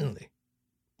 Certainly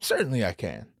I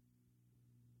can.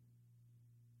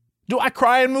 Do I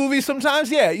cry in movies sometimes?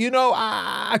 Yeah, you know,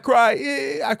 I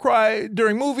cry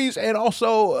during movies and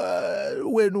also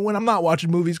when I'm not watching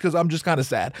movies because I'm just kind of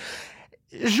sad.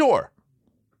 Sure.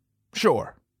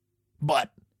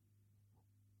 But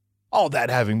all that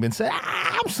having been said,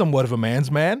 I'm somewhat of a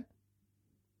man's man.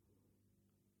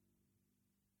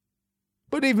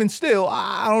 But even still,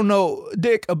 I don't know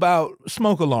dick about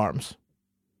smoke alarms.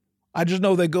 I just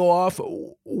know they go off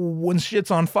when shit's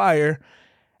on fire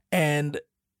and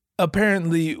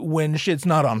apparently when shit's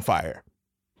not on fire.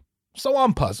 So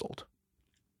I'm puzzled.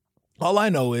 All I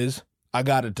know is I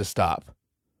got it to stop.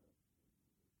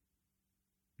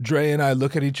 Dre and I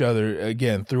look at each other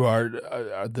again through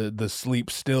the sleep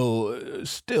still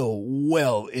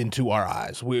well into our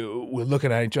eyes. We're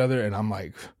looking at each other and I'm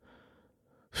like,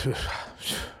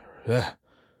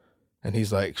 and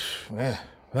he's like, I'm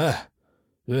like,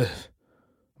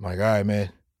 all right,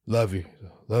 man, love you.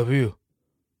 All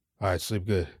right, sleep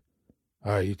good.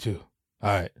 All right, you too.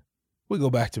 All right. We go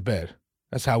back to bed.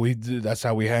 That's how we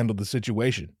handled the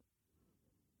situation.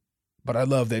 But I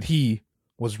love that he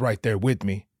was right there with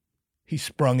me. He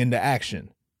sprung into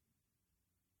action.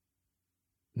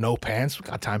 No pants. We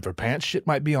got time for pants. Shit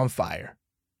might be on fire.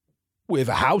 We have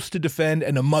a house to defend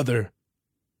and a mother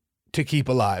to keep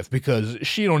alive because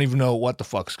she don't even know what the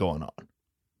fuck's going on.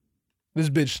 This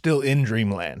bitch still in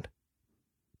dreamland.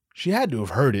 She had to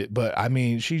have heard it, but I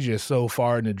mean, she's just so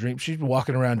far in the dream. She's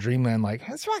walking around dreamland like,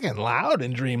 it's fucking loud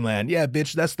in dreamland. Yeah,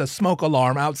 bitch, that's the smoke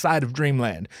alarm outside of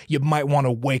dreamland. You might want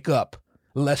to wake up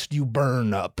lest you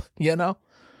burn up, you know?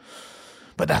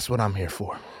 But that's what I'm here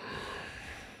for.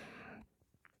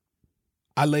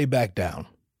 I lay back down.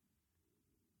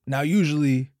 Now,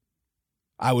 usually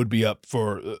I would be up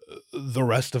for the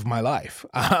rest of my life.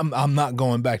 I'm not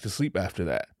going back to sleep after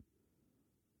that.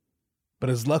 But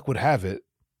as luck would have it,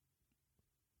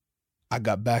 I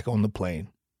got back on the plane.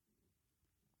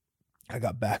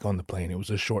 It was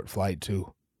a short flight,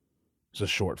 too. It was a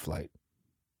short flight.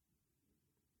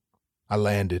 I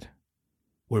landed.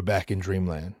 We're back in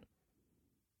dreamland.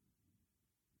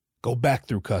 Go back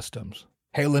through customs.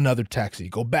 Hail another taxi.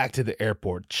 Go back to the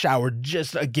airport. Showered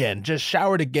just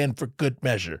showered again for good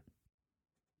measure.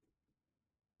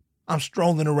 I'm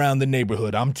strolling around the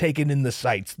neighborhood. I'm taking in the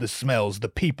sights, the smells, the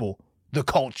people, the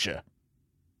culture.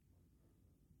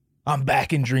 I'm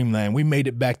back in dreamland. We made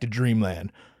it back to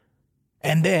dreamland.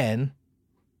 And then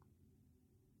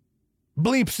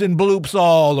Bleeps and bloops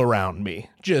all around me.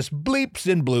 Just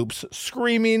bleeps and bloops,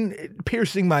 screaming,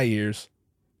 piercing my ears.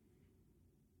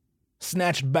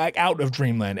 Snatched back out of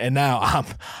dreamland, and now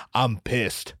I'm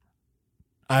pissed.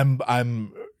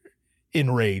 I'm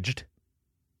enraged.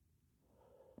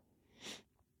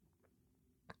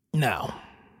 Now,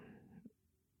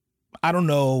 I don't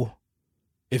know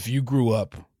if you grew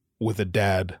up with a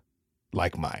dad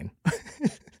like mine.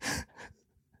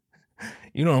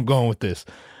 You know where I'm going with this.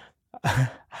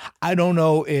 I don't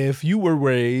know if you were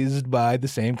raised by the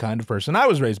same kind of person I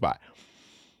was raised by.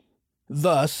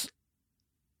 Thus,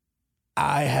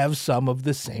 I have some of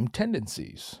the same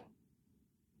tendencies.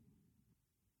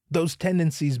 Those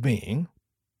tendencies being,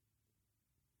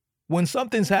 when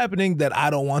something's happening that I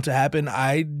don't want to happen,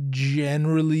 I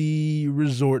generally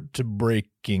resort to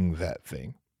breaking that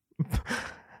thing.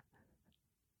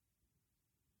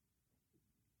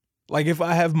 Like if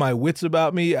I have my wits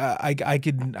about me, I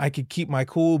could keep my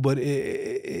cool, but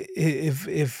if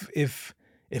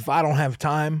I don't have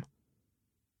time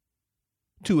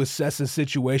to assess a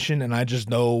situation and I just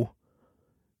know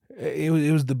it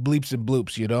was the bleeps and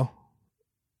bloops, you know?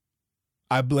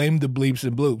 I blamed the bleeps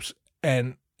and bloops,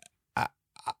 and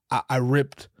I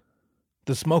ripped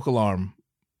the smoke alarm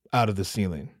out of the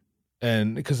ceiling,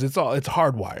 and because it's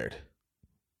hardwired.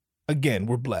 Again,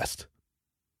 we're blessed.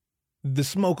 The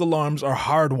smoke alarms are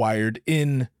hardwired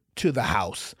into the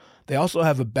house. They also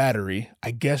have a battery, I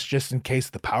guess, just in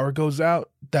case the power goes out.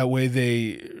 That way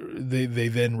they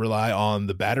then rely on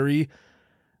the battery,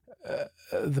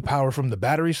 the power from the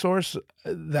battery source.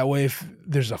 That way, if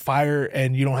there's a fire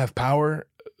and you don't have power,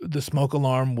 the smoke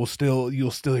alarm you'll still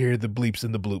hear the bleeps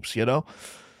and the bloops, you know?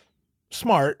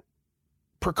 Smart,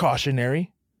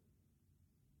 precautionary.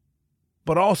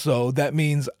 But also, that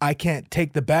means I can't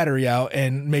take the battery out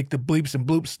and make the bleeps and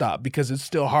bloops stop because it's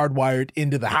still hardwired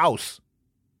into the house.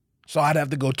 So I'd have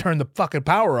to go turn the fucking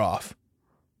power off.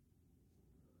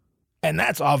 And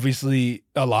that's obviously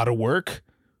a lot of work.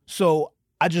 So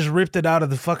I just ripped it out of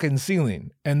the fucking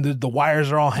ceiling, and the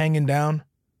wires are all hanging down.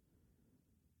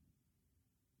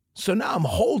 So now I'm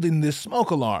holding this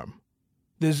smoke alarm.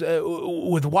 There's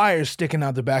with wires sticking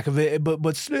out the back of it,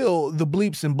 but still the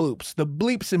bleeps and bloops. The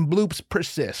bleeps and bloops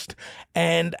persist.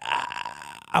 And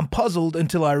I'm puzzled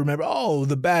until I remember, oh,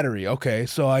 the battery. Okay,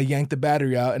 so I yank the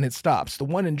battery out and it stops. The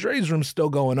one in Dre's room's still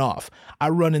going off. I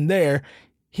run in there.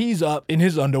 He's up in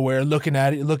his underwear looking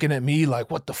at it, looking at me like,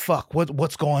 what the fuck?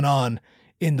 What's going on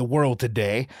in the world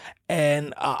today?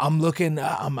 And I'm looking,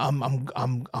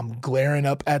 I'm glaring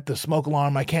up at the smoke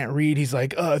alarm. I can't read. He's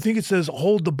like, I think it says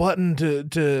hold the button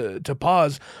to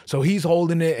pause. So he's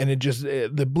holding it, and it just,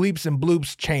 the bleeps and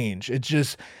bloops change. It's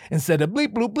just, instead of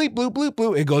bleep, bloop, bleep, bloop, bloop,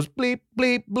 bloop, it goes bleep,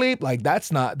 bleep, bleep. Like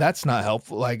that's not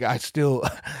helpful. Like I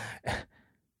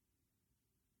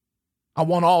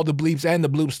want all the bleeps and the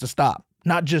bloops to stop,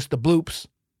 not just the bloops.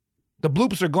 The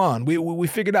bloops are gone. We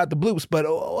figured out the bloops, but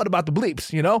what about the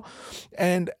bleeps, you know?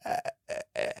 And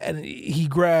he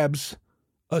grabs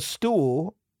a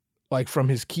stool, like from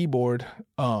his keyboard.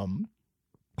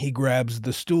 He grabs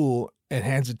the stool and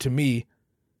hands it to me.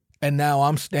 And now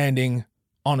I'm standing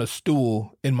on a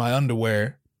stool in my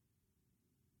underwear,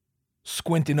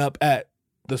 squinting up at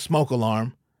the smoke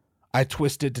alarm. I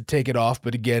twist it to take it off,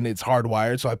 but again, it's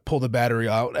hardwired. So I pull the battery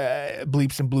out.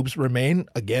 Bleeps and bloops remain,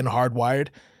 again, hardwired.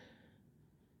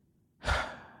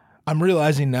 I'm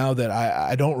realizing now that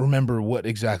I don't remember what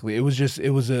exactly. It was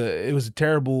a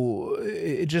terrible,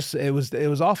 it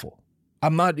was awful.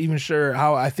 I'm not even sure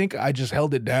how. I think I just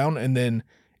held it down and then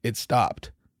it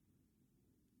stopped.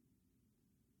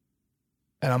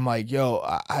 And I'm like, yo,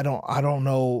 I don't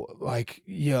know, like,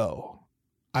 yo,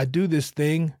 I do this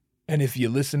thing, and if you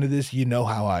listen to this, you know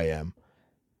how I am.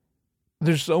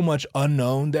 There's so much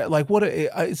unknown that, like,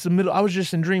 it's the middle. I was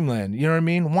just in dreamland, you know what I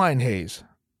mean? Wine haze.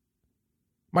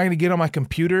 Am I going to get on my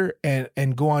computer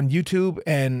and go on YouTube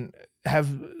and have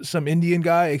some Indian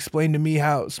guy explain to me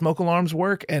how smoke alarms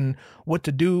work and what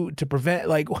to do to prevent,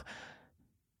 like,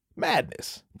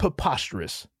 madness,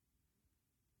 preposterous.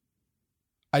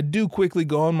 I do quickly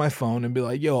go on my phone and be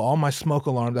like, yo, all my smoke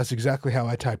alarms, that's exactly how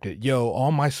I typed it. Yo,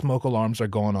 all my smoke alarms are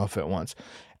going off at once.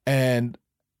 And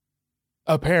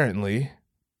apparently,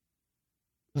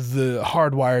 the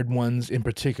hardwired ones in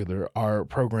particular are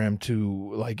programmed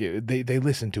to, like, they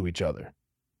listen to each other.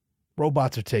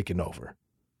 Robots are taking over.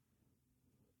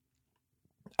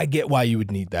 I get why you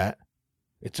would need that.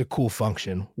 It's a cool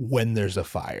function when there's a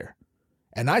fire.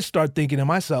 And I start thinking to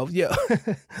myself, yeah.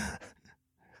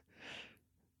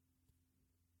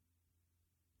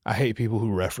 I hate people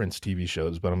who reference TV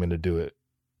shows, but I'm going to do it.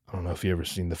 I don't know if you ever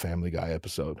seen the Family Guy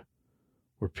episode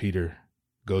where Peter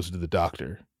goes to the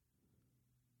doctor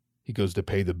he goes to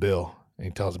pay the bill, and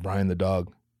he tells Brian the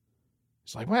dog,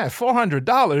 he's like, man,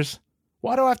 $400?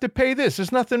 Why do I have to pay this?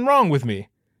 There's nothing wrong with me.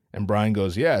 And Brian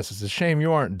goes, yes, it's a shame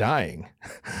you aren't dying.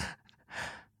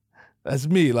 That's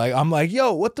me. Like, I'm like,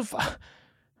 yo, what the fuck?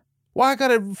 Why I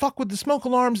gotta fuck with the smoke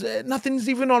alarms? Nothing's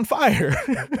even on fire.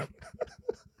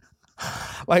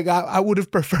 Like, I would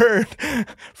have preferred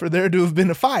for there to have been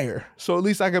a fire, so at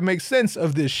least I could make sense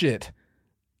of this shit.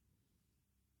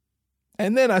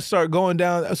 And then I start going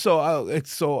down. So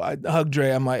I hug Dre.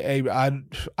 I'm like, hey,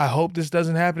 I hope this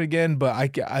doesn't happen again, but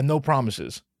I no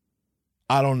promises.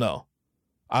 I don't know.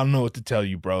 I don't know what to tell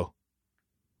you, bro.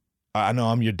 I know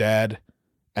I'm your dad,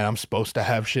 and I'm supposed to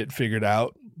have shit figured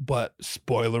out, but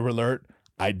spoiler alert,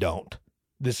 I don't.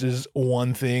 This is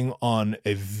one thing on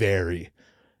a very,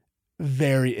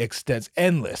 very extensive,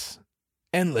 endless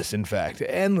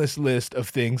list of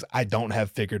things I don't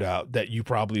have figured out that you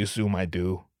probably assume I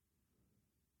do.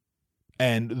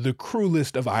 And the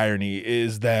cruelest of irony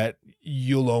is that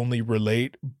you'll only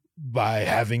relate by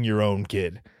having your own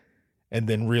kid and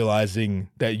then realizing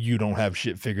that you don't have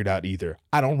shit figured out either.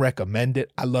 I don't recommend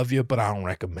it. I love you, but I don't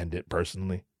recommend it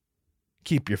personally.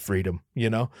 Keep your freedom,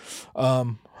 you know?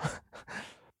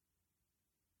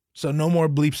 So no more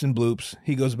bleeps and bloops.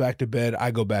 He goes back to bed.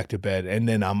 I go back to bed. And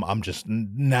then I'm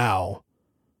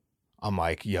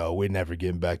like, yo, we're never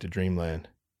getting back to Dreamland.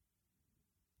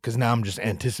 Because now I'm just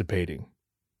anticipating.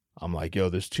 I'm like, yo,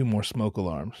 there's 2 more smoke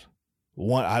alarms.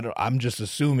 I'm just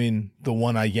assuming the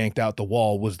one I yanked out the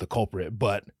wall was the culprit.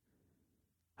 But,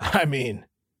 I mean,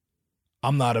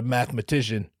 I'm not a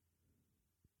mathematician.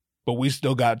 But we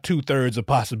still got 2/3 of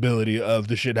possibility of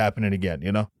the shit happening again,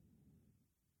 you know?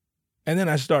 And then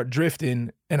I start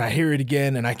drifting, and I hear it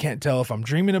again, and I can't tell if I'm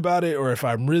dreaming about it or if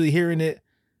I'm really hearing it.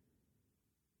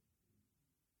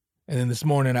 And then this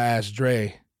morning I asked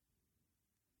Dre,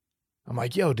 I'm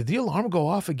like, yo, did the alarm go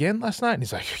off again last night? And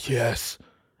he's like, yes,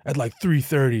 at like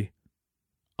 3:30.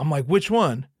 I'm like, which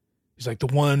one? He's like, the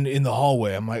one in the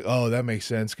hallway. I'm like, oh, that makes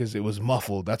sense because it was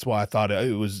muffled. That's why I thought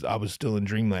I was still in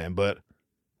Dreamland, but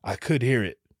I could hear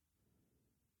it.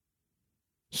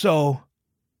 So,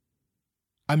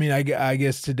 I mean, I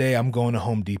guess today I'm going to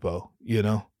Home Depot, you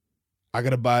know? I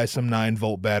got to buy some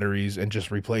 9-volt batteries and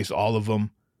just replace all of them.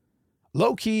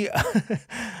 Low key,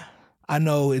 I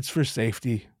know it's for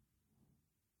safety.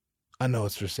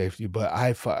 But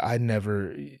I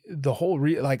never,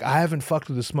 I haven't fucked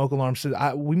with the smoke alarm since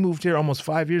we moved here almost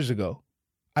 5 years ago.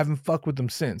 I haven't fucked with them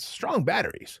since. Strong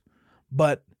batteries.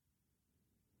 But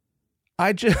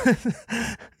I just,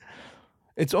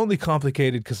 it's only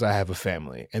complicated because I have a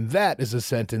family. And that is a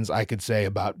sentence I could say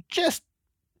about just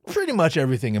pretty much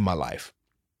everything in my life.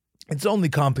 It's only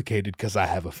complicated because I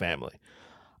have a family.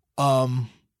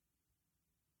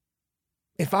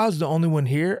 If I was the only one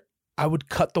here, I would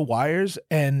cut the wires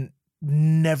and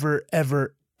never,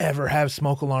 ever, ever have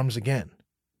smoke alarms again.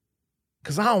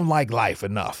 Because I don't like life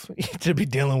enough to be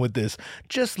dealing with this.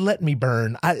 Just let me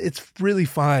burn. It's really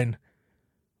fine.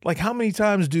 Like, how many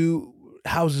times do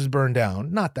houses burn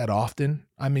down? Not that often.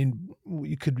 I mean,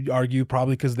 you could argue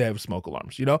probably because they have smoke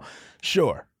alarms, you know?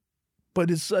 Sure.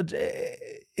 But it's such,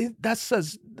 that's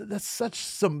such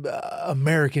some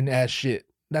American ass shit.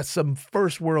 That's some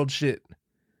first world shit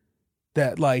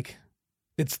that, like,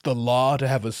 it's the law to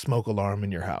have a smoke alarm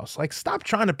in your house. Like, stop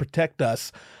trying to protect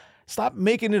us. Stop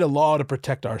making it a law to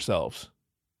protect ourselves.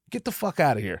 Get the fuck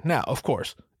out of here. Now, of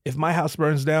course, if my house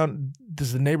burns down,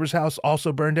 does the neighbor's house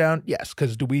also burn down? Yes.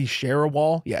 Because do we share a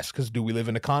wall? Yes. Because do we live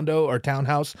in a condo or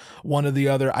townhouse? One or the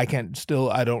other. I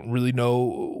don't really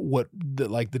know what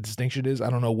the distinction is. I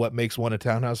don't know what makes one a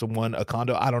townhouse and one a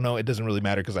condo. I don't know. It doesn't really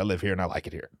matter because I live here and I like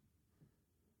it here.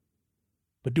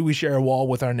 But do we share a wall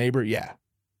with our neighbor? Yeah.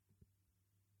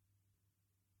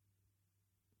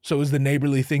 So is the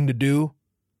neighborly thing to do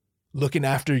looking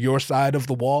after your side of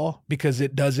the wall because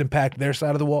it does impact their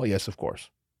side of the wall? Yes, of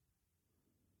course.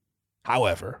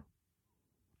 However,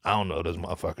 I don't know those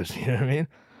motherfuckers, you know what I mean?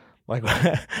 Like,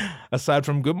 aside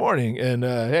from good morning and,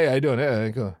 hey, how you doing? Yeah,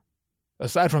 cool.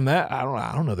 Aside from that, I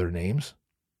don't know their names.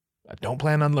 I don't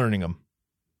plan on learning them.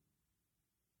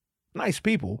 Nice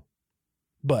people,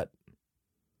 but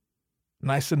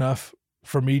nice enough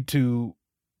for me to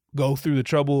go through the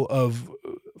trouble of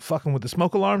fucking with the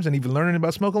smoke alarms and even learning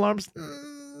about smoke alarms?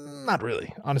 Not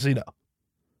really. Honestly, no.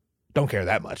 Don't care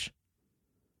that much.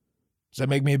 Does that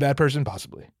make me a bad person?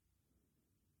 Possibly.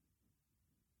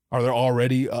 Are there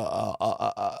already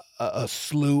a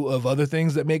slew of other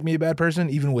things that make me a bad person,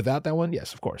 even without that one?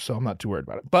 Yes, of course. So I'm not too worried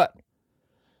about it. But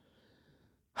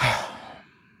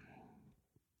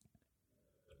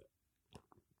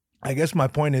I guess my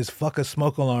point is fuck a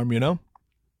smoke alarm, you know?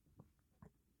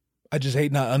 I just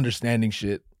hate not understanding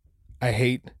shit. I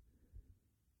hate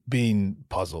being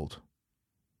puzzled.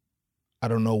 I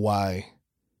don't know why.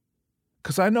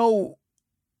 Because I know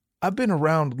I've been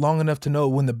around long enough to know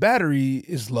when the battery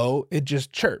is low, it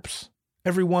just chirps.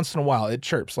 Every once in a while, it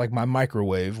chirps like my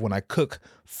microwave when I cook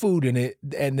food in it,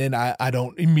 and then I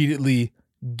don't immediately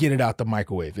get it out the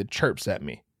microwave. It chirps at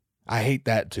me. I hate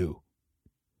that too.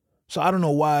 So I don't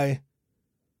know why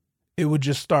it would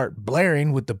just start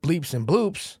blaring with the bleeps and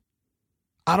bloops.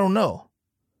 I don't know.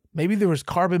 Maybe there was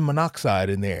carbon monoxide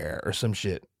in the air or some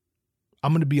shit.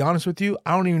 I'm going to be honest with you.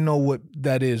 I don't even know what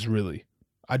that is really.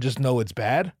 I just know it's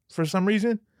bad for some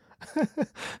reason.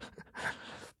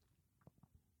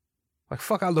 Like,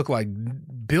 fuck, I look like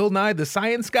Bill Nye the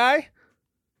Science Guy?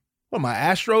 What am I,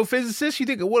 astrophysicist? You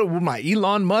think, what am I,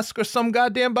 Elon Musk or some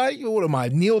goddamn body? What am I,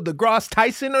 Neil deGrasse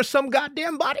Tyson or some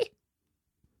goddamn body?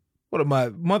 What am I,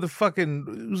 motherfucking,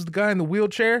 who's the guy in the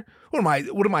wheelchair? What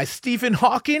am I, Stephen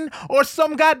Hawking or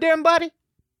some goddamn body?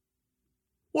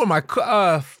 What am I,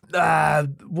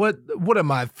 what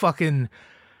am I, fucking,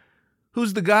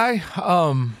 who's the guy?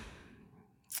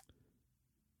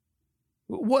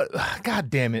 What, god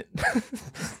damn it.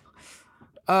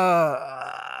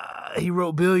 He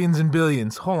wrote Billions and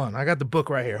Billions. Hold on, I got the book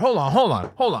right here. Hold on.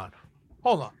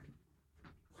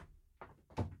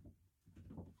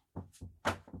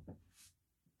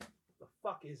 The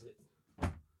fuck is it?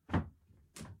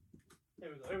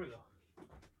 Here we go.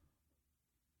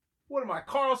 What am I,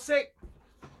 Carl Sagan?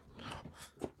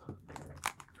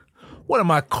 What am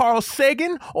I, Carl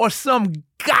Sagan or some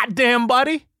goddamn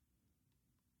body?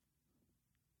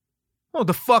 Know what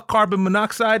the fuck carbon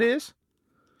monoxide is?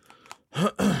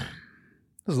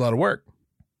 There's a lot of work.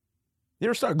 You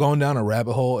ever start going down a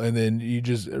rabbit hole and then you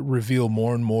just reveal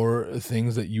more and more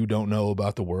things that you don't know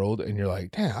about the world, and you're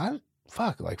like, damn,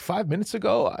 like 5 minutes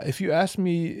ago, if you asked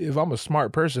me if I'm a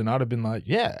smart person, I'd have been like,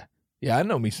 yeah, I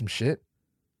know me some shit.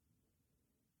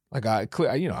 Like I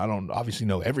don't obviously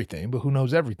know everything, but who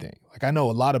knows everything? Like I know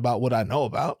a lot about what I know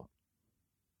about.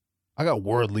 I got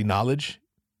worldly knowledge.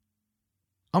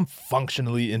 I'm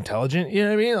functionally intelligent, you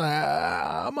know what I mean? Like,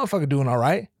 I'm motherfucking doing all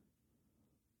right.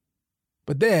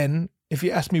 But then, if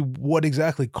you ask me what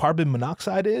exactly carbon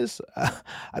monoxide is,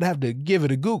 I'd have to give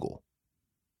it a Google.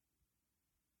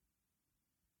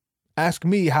 Ask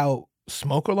me how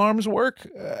smoke alarms work,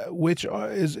 which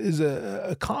is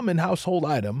a common household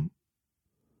item.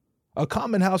 A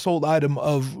common household item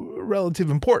of relative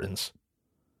importance.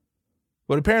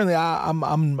 But apparently I'm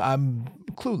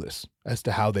clueless as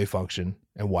to how they function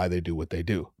and why they do what they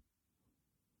do.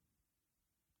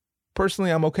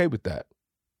 Personally, I'm okay with that.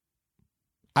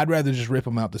 I'd rather just rip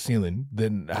them out the ceiling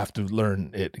than have to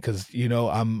learn it because,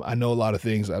 I know a lot of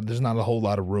things. There's not a whole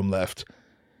lot of room left.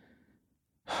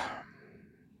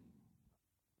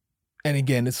 And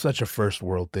again, it's such a first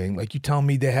world thing. Like you tell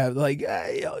me they have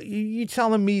you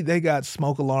telling me they got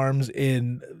smoke alarms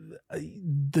in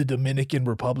the Dominican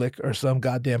Republic or some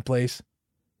goddamn place.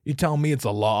 You telling me it's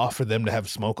a law for them to have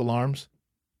smoke alarms?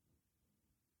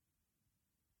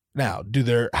 Now, do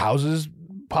their houses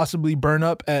possibly burn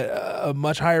up at a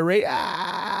much higher rate?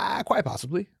 Quite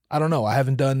possibly. I don't know. I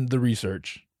haven't done the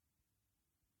research.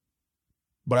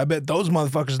 But I bet those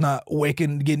motherfuckers not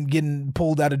waking, getting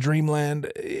pulled out of dreamland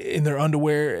in their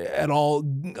underwear at all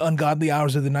ungodly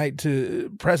hours of the night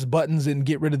to press buttons and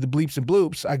get rid of the bleeps and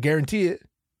bloops. I guarantee it.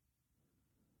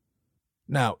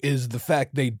 Now, is the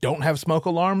fact they don't have smoke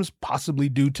alarms possibly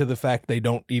due to the fact they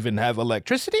don't even have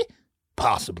electricity?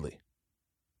 Possibly.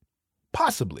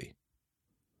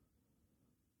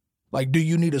 Like, do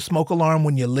you need a smoke alarm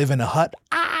when you live in a hut?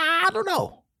 I don't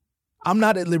know. I'm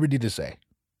not at liberty to say.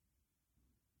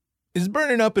 Is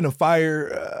burning up in a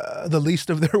fire the least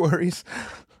of their worries?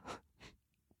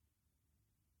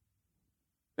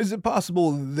 Is it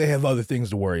possible they have other things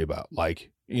to worry about?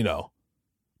 Like,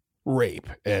 rape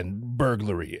and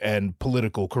burglary and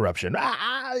political corruption.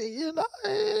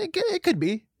 It could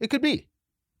be. It could be.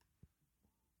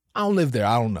 I don't live there.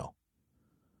 I don't know.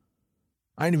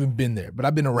 I ain't even been there, but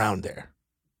I've been around there.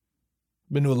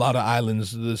 Been to a lot of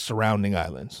islands, the surrounding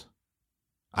islands.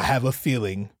 I have a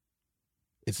feeling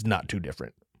it's not too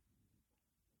different.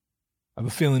 I have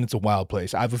a feeling it's a wild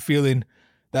place. I have a feeling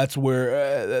that's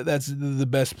where, that's the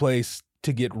best place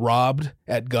to get robbed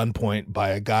at gunpoint by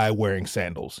a guy wearing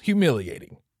sandals.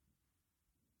 Humiliating.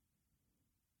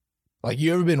 Like,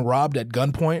 you ever been robbed at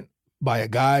gunpoint by a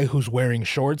guy who's wearing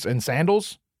shorts and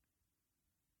sandals?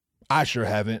 I sure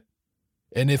haven't.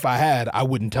 And if I had, I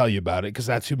wouldn't tell you about it because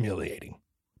that's humiliating.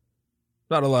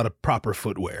 Not a lot of proper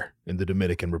footwear in the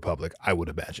Dominican Republic, I would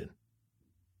imagine.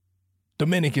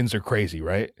 Dominicans are crazy,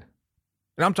 right?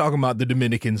 And I'm talking about the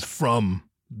Dominicans from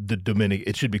the Dominican.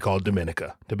 It should be called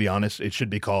Dominica. To be honest, it should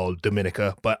be called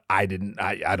Dominica. But I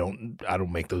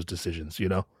don't make those decisions. You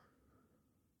know.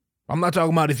 I'm not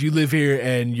talking about if you live here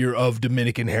and you're of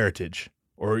Dominican heritage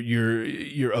or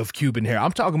you're of Cuban hair.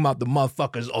 I'm talking about the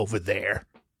motherfuckers over there.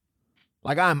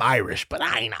 Like, I'm Irish, but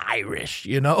I ain't Irish,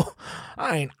 you know?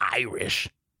 I ain't Irish.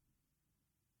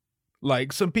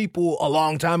 Like, some people a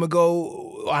long time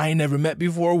ago I ain't never met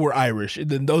before were Irish. And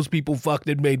then those people fucked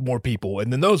and made more people.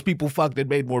 And then those people fucked and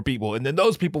made more people. And then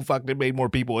those people fucked and made more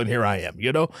people. And here I am,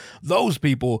 you know? Those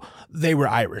people, they were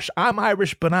Irish. I'm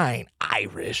Irish, but I ain't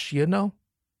Irish, you know?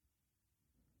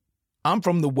 I'm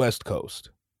from the West Coast.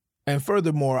 And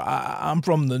furthermore, I'm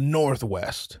from the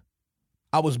Northwest.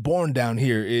 I was born down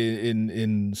here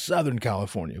in Southern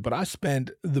California, but I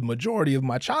spent the majority of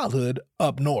my childhood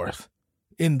up north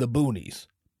in the boonies.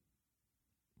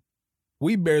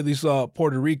 We barely saw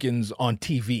Puerto Ricans on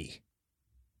TV.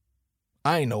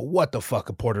 I ain't know what the fuck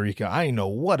a Puerto Rican. I ain't know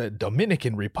what a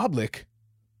Dominican Republic.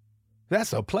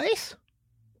 That's a place?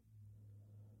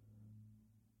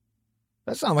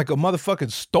 That sounds like a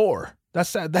motherfucking store. That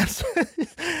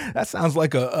sounds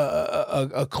like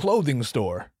a clothing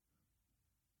store.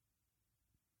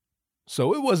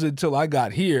 So it wasn't until I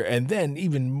got here, and then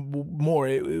even more,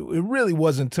 it really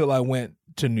wasn't until I went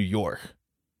to New York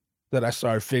that I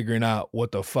started figuring out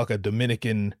what the fuck a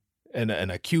Dominican and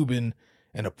a Cuban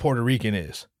and a Puerto Rican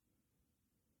is.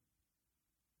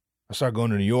 I started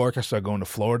going to New York. I started going to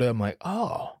Florida. I'm like,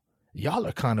 oh, y'all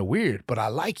are kind of weird, but I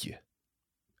like you.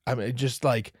 I mean, just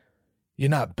like, you're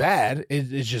not bad.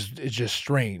 It's just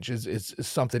strange. It's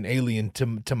something alien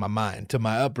to my mind, to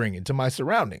my upbringing, to my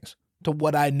surroundings, to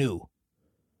what I knew.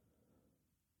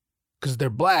 Because they're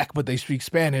black, but they speak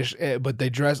Spanish, but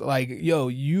they dress like, yo,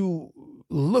 you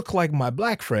look like my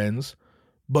black friends,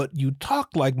 but you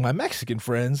talk like my Mexican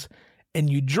friends, and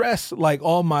you dress like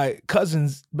all my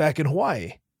cousins back in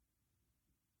Hawaii.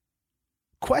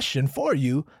 Question for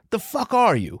you, the fuck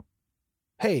are you?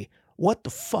 Hey, what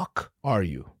the fuck are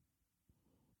you?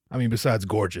 I mean, besides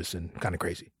gorgeous and kind of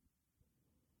crazy.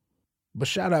 But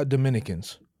shout out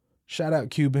Dominicans. Shout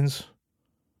out Cubans.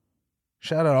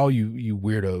 Shout out all you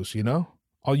weirdos, you know?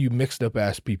 All you mixed up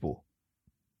ass people.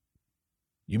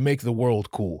 You make the world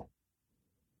cool.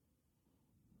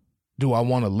 Do I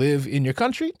want to live in your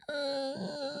country?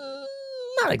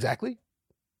 Not exactly.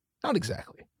 Not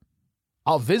exactly.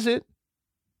 I'll visit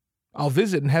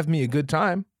and have me a good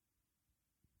time.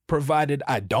 Provided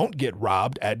I don't get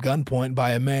robbed at gunpoint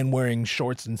by a man wearing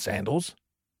shorts and sandals.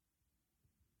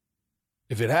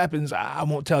 If it happens, I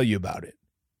won't tell you about it.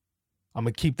 I'm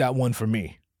going to keep that one for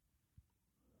me.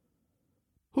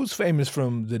 Who's famous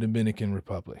from the Dominican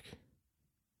Republic?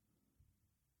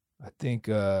 I think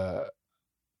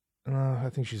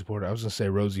she's Puerto. I was going to say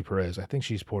Rosie Perez. I think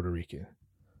she's Puerto Rican.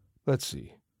 Let's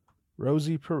see.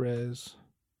 Rosie Perez.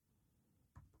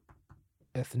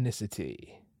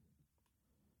 Ethnicity.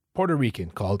 Puerto Rican,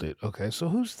 called it. Okay, so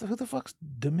who the fuck's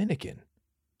Dominican?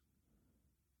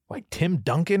 Like Tim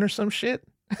Duncan or some shit?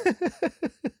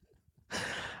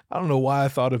 I don't know why I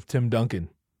thought of Tim Duncan.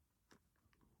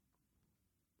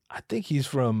 I think he's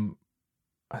from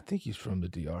the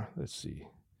DR. Let's see.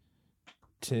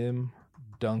 Tim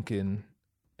Duncan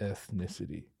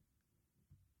ethnicity.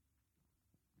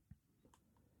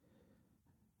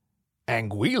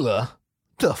 Anguilla?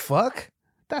 The fuck?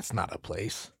 That's not a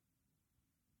place.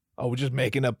 Oh, we're just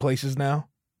making up places now?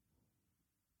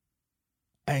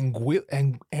 Anguilla?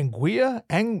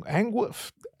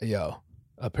 Yo.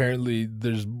 Apparently,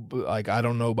 there's, like, I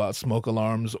don't know about smoke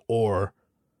alarms or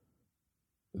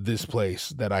this place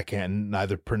that I can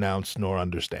neither pronounce nor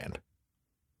understand,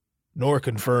 nor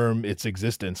confirm its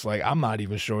existence. Like, I'm not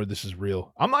even sure this is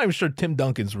real. I'm not even sure Tim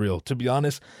Duncan's real, to be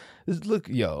honest. Look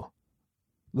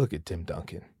at Tim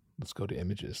Duncan. Let's go to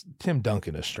images. Tim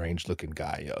Duncan, a strange-looking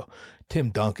guy, yo.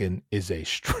 Tim Duncan is a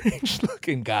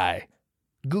strange-looking guy.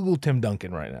 Google Tim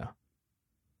Duncan right now.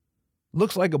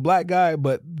 Looks like a black guy,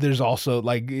 but there's also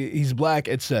like he's black,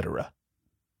 etc.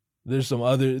 There's some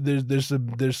other there's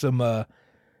some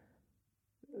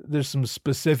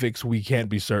specifics we can't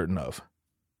be certain of.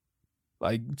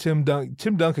 Like Tim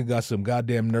Duncan got some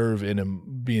goddamn nerve in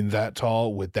him being that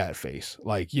tall with that face.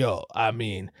 Like, yo, I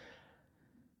mean,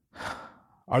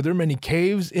 are there many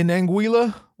caves in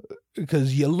Anguilla?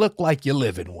 Because you look like you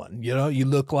live in one. You know, you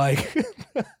look like.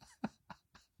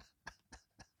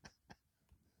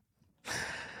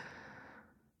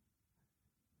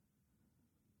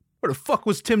 Where the fuck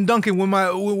was Tim Duncan when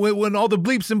all the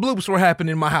bleeps and bloops were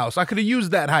happening in my house? I could have used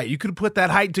that height. You could have put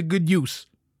that height to good use.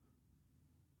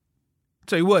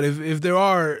 Tell you what, if there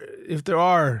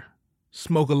are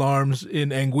smoke alarms in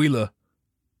Anguilla,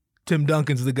 Tim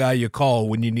Duncan's the guy you call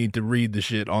when you need to read the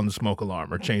shit on the smoke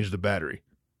alarm or change the battery.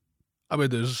 I mean,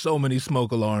 there's so many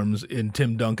smoke alarms in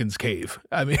Tim Duncan's cave.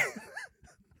 I mean,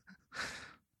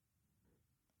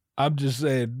 I'm just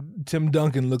saying, Tim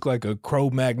Duncan looked like a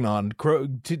Cro-Magnon.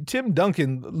 Tim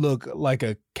Duncan looked like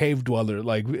a cave dweller.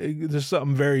 Like, there's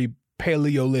something very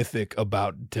Paleolithic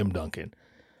about Tim Duncan.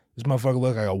 This motherfucker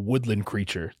looked like a woodland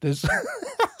creature. This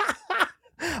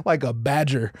like a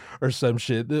badger or some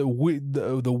shit. The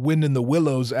Wind in the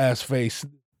Willows ass face.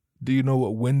 Do you know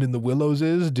what Wind in the Willows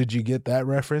is? Did you get that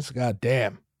reference? God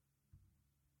damn.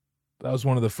 That was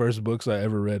one of the first books I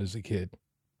ever read as a kid.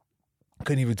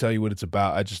 Couldn't even tell you what it's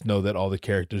about. I just know that all the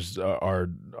characters are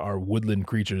woodland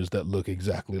creatures that look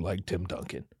exactly like Tim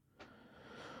Duncan.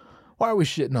 Why are we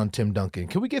shitting on Tim Duncan?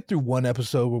 Can we get through one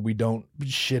episode where we don't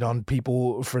shit on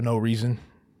people for no reason?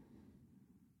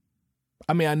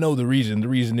 I mean, I know the reason. The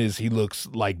reason is he looks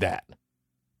like that.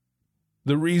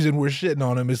 The reason we're shitting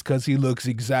on him is because he looks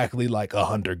exactly like a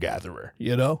hunter-gatherer,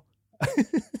 you know?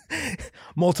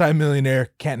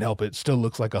 Multi-millionaire, can't help it, still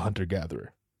looks like a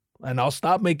hunter-gatherer. And I'll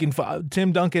stop making fun.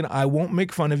 Tim Duncan, I won't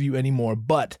make fun of you anymore,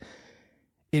 but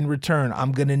in return,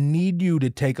 I'm going to need you to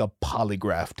take a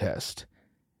polygraph test.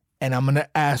 And I'm going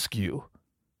to ask you,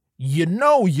 you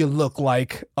know you look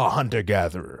like a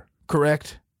hunter-gatherer,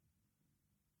 correct?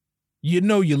 You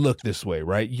know you look this way,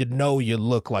 right? You know you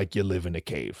look like you live in a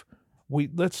cave.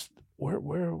 Where's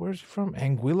he from?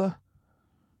 Anguilla?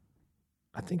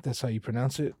 I think that's how you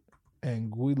pronounce it.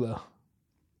 Anguilla.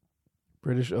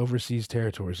 British Overseas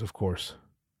Territories, of course.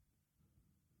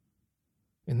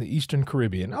 In the Eastern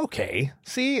Caribbean. Okay,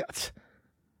 see?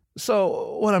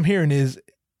 So what I'm hearing is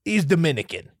he's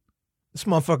Dominican. This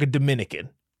motherfucker Dominican.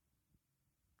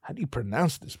 How do you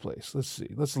pronounce this place? Let's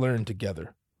see. Let's learn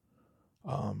together.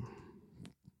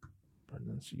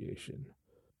 Pronunciation.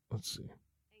 Let's see.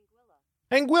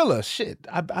 Anguilla. Shit.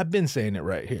 I've been saying it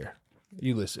right here.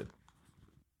 You listen.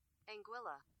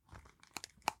 Anguilla.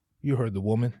 You heard the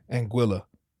woman. Anguilla.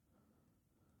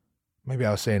 Maybe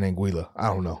I was saying Anguilla. I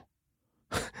don't know.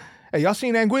 Hey, y'all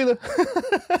seen Anguilla?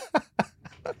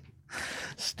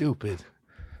 Stupid.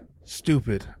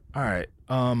 All right.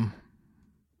 Well,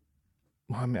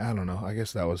 I mean, I don't know. I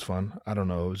guess that was fun. I don't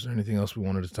know. Is there anything else we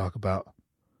wanted to talk about?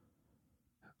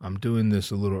 I'm doing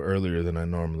this a little earlier than I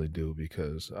normally do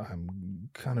because I'm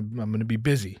going to be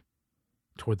busy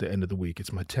toward the end of the week.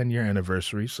 It's my 10-year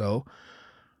anniversary, so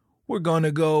we're going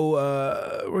to go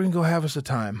have us a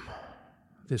time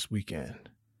this weekend.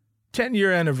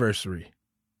 10-year anniversary.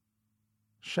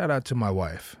 Shout out to my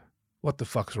wife. What the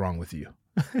fuck's wrong with you?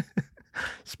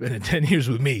 Spending 10 years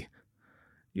with me.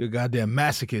 You're a goddamn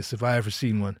masochist if I ever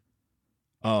seen one.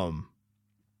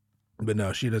 But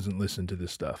no, she doesn't listen to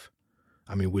this stuff.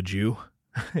 I mean, would you?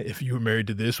 If you were married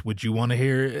to this, would you want to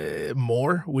hear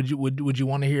more? Would you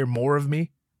want to hear more of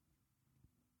me?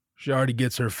 She already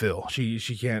gets her fill. She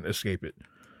can't escape it.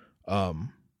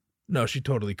 No, she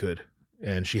totally could.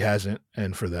 And she hasn't,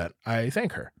 and for that, I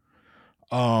thank her.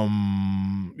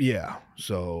 Yeah,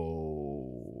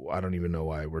 so I don't even know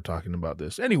why we're talking about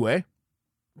this. Anyway,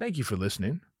 thank you for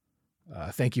listening.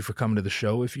 Thank you for coming to the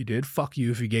show if you did. Fuck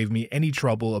you if you gave me any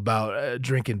trouble about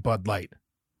drinking Bud Light.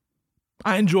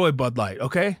 I enjoy Bud Light,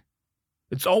 okay?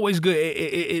 It's always good.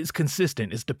 It's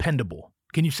consistent. It's dependable.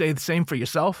 Can you say the same for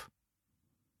yourself?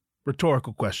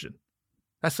 Rhetorical question.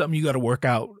 That's something you got to work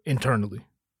out internally.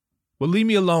 Well, leave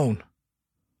me alone.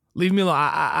 Leave me alone.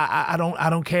 I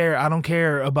don't care. I don't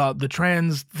care about the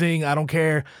trans thing. I don't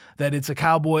care that it's a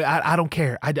cowboy. I don't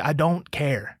care. I don't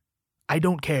care. I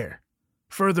don't care.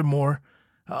 Furthermore,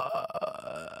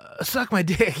 suck my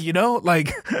dick, you know?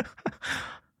 Like,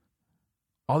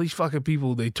 all these fucking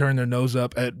people, they turn their nose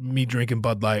up at me drinking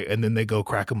Bud Light and then they go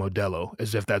crack a Modelo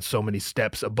as if that's so many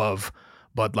steps above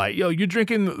Bud Light. Yo, you're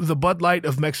drinking the Bud Light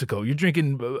of Mexico. You're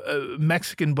drinking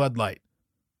Mexican Bud Light.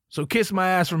 So kiss my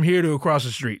ass from here to across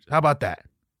the street. How about that?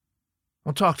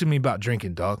 Don't talk to me about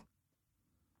drinking, dog.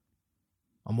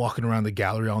 I'm walking around the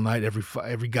gallery all night.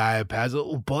 Every guy I pass,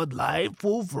 oh, Bud Light,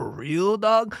 fool, for real,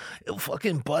 dog?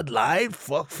 Fucking Bud Light?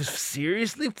 Fuck,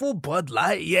 seriously, fool? Bud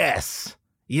Light? Yes.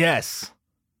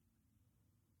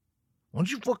 Why don't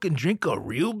you fucking drink a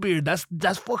real beer? That's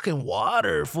fucking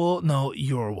water, fool. No,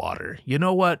 your water. You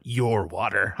know what? Your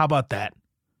water. How about that?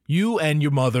 You and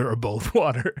your mother are both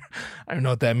water. I don't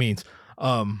know what that means.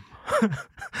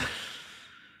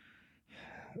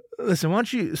 Listen, why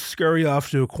don't you scurry off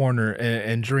to a corner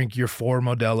and drink your 4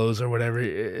 Modelos or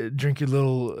whatever. Drink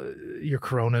your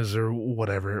Coronas or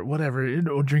whatever.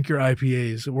 Or drink your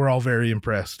IPAs. We're all very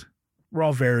impressed.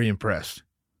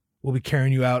 We'll be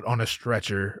carrying you out on a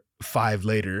stretcher 5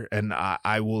 later, and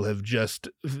I will have just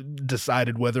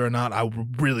decided whether or not I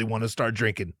really want to start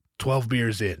drinking 12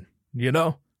 beers in, you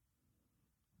know?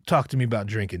 Talk to me about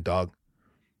drinking, dog.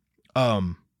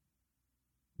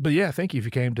 But yeah, thank you if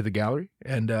you came to the gallery,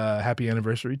 and happy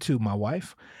anniversary to my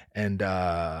wife. And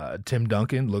Tim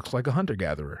Duncan looks like a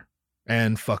hunter-gatherer,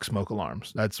 and fuck smoke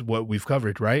alarms. That's what we've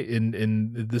covered, right?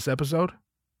 In this episode.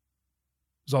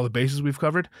 That's all the bases we've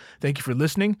covered. Thank you for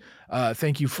listening.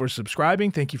 Thank you for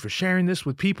subscribing. Thank you for sharing this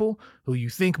with people who you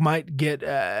think might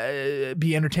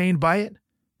be entertained by it.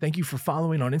 Thank you for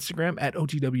following on Instagram at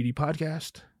OTWD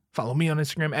Podcast. Follow me on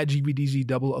Instagram at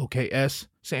GBDZOOKS.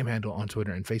 Same handle on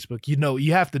Twitter and Facebook.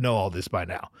 You have to know all this by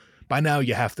now. By now,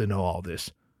 you have to know all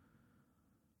this.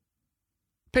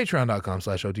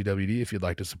 Patreon.com/OTWD if you'd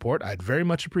like to support. I'd very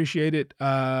much appreciate it.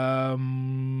 Yeah,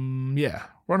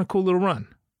 we're on a cool little run.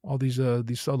 All these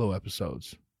solo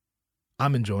episodes.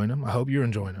 I'm enjoying them. I hope you're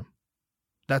enjoying them.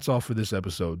 That's all for this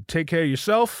episode. Take care of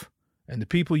yourself and the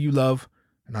people you love,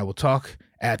 and I will talk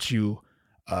at you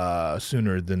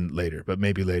sooner than later, but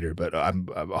maybe later, but I'm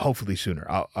hopefully sooner.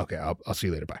 I'll see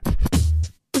you later. Bye.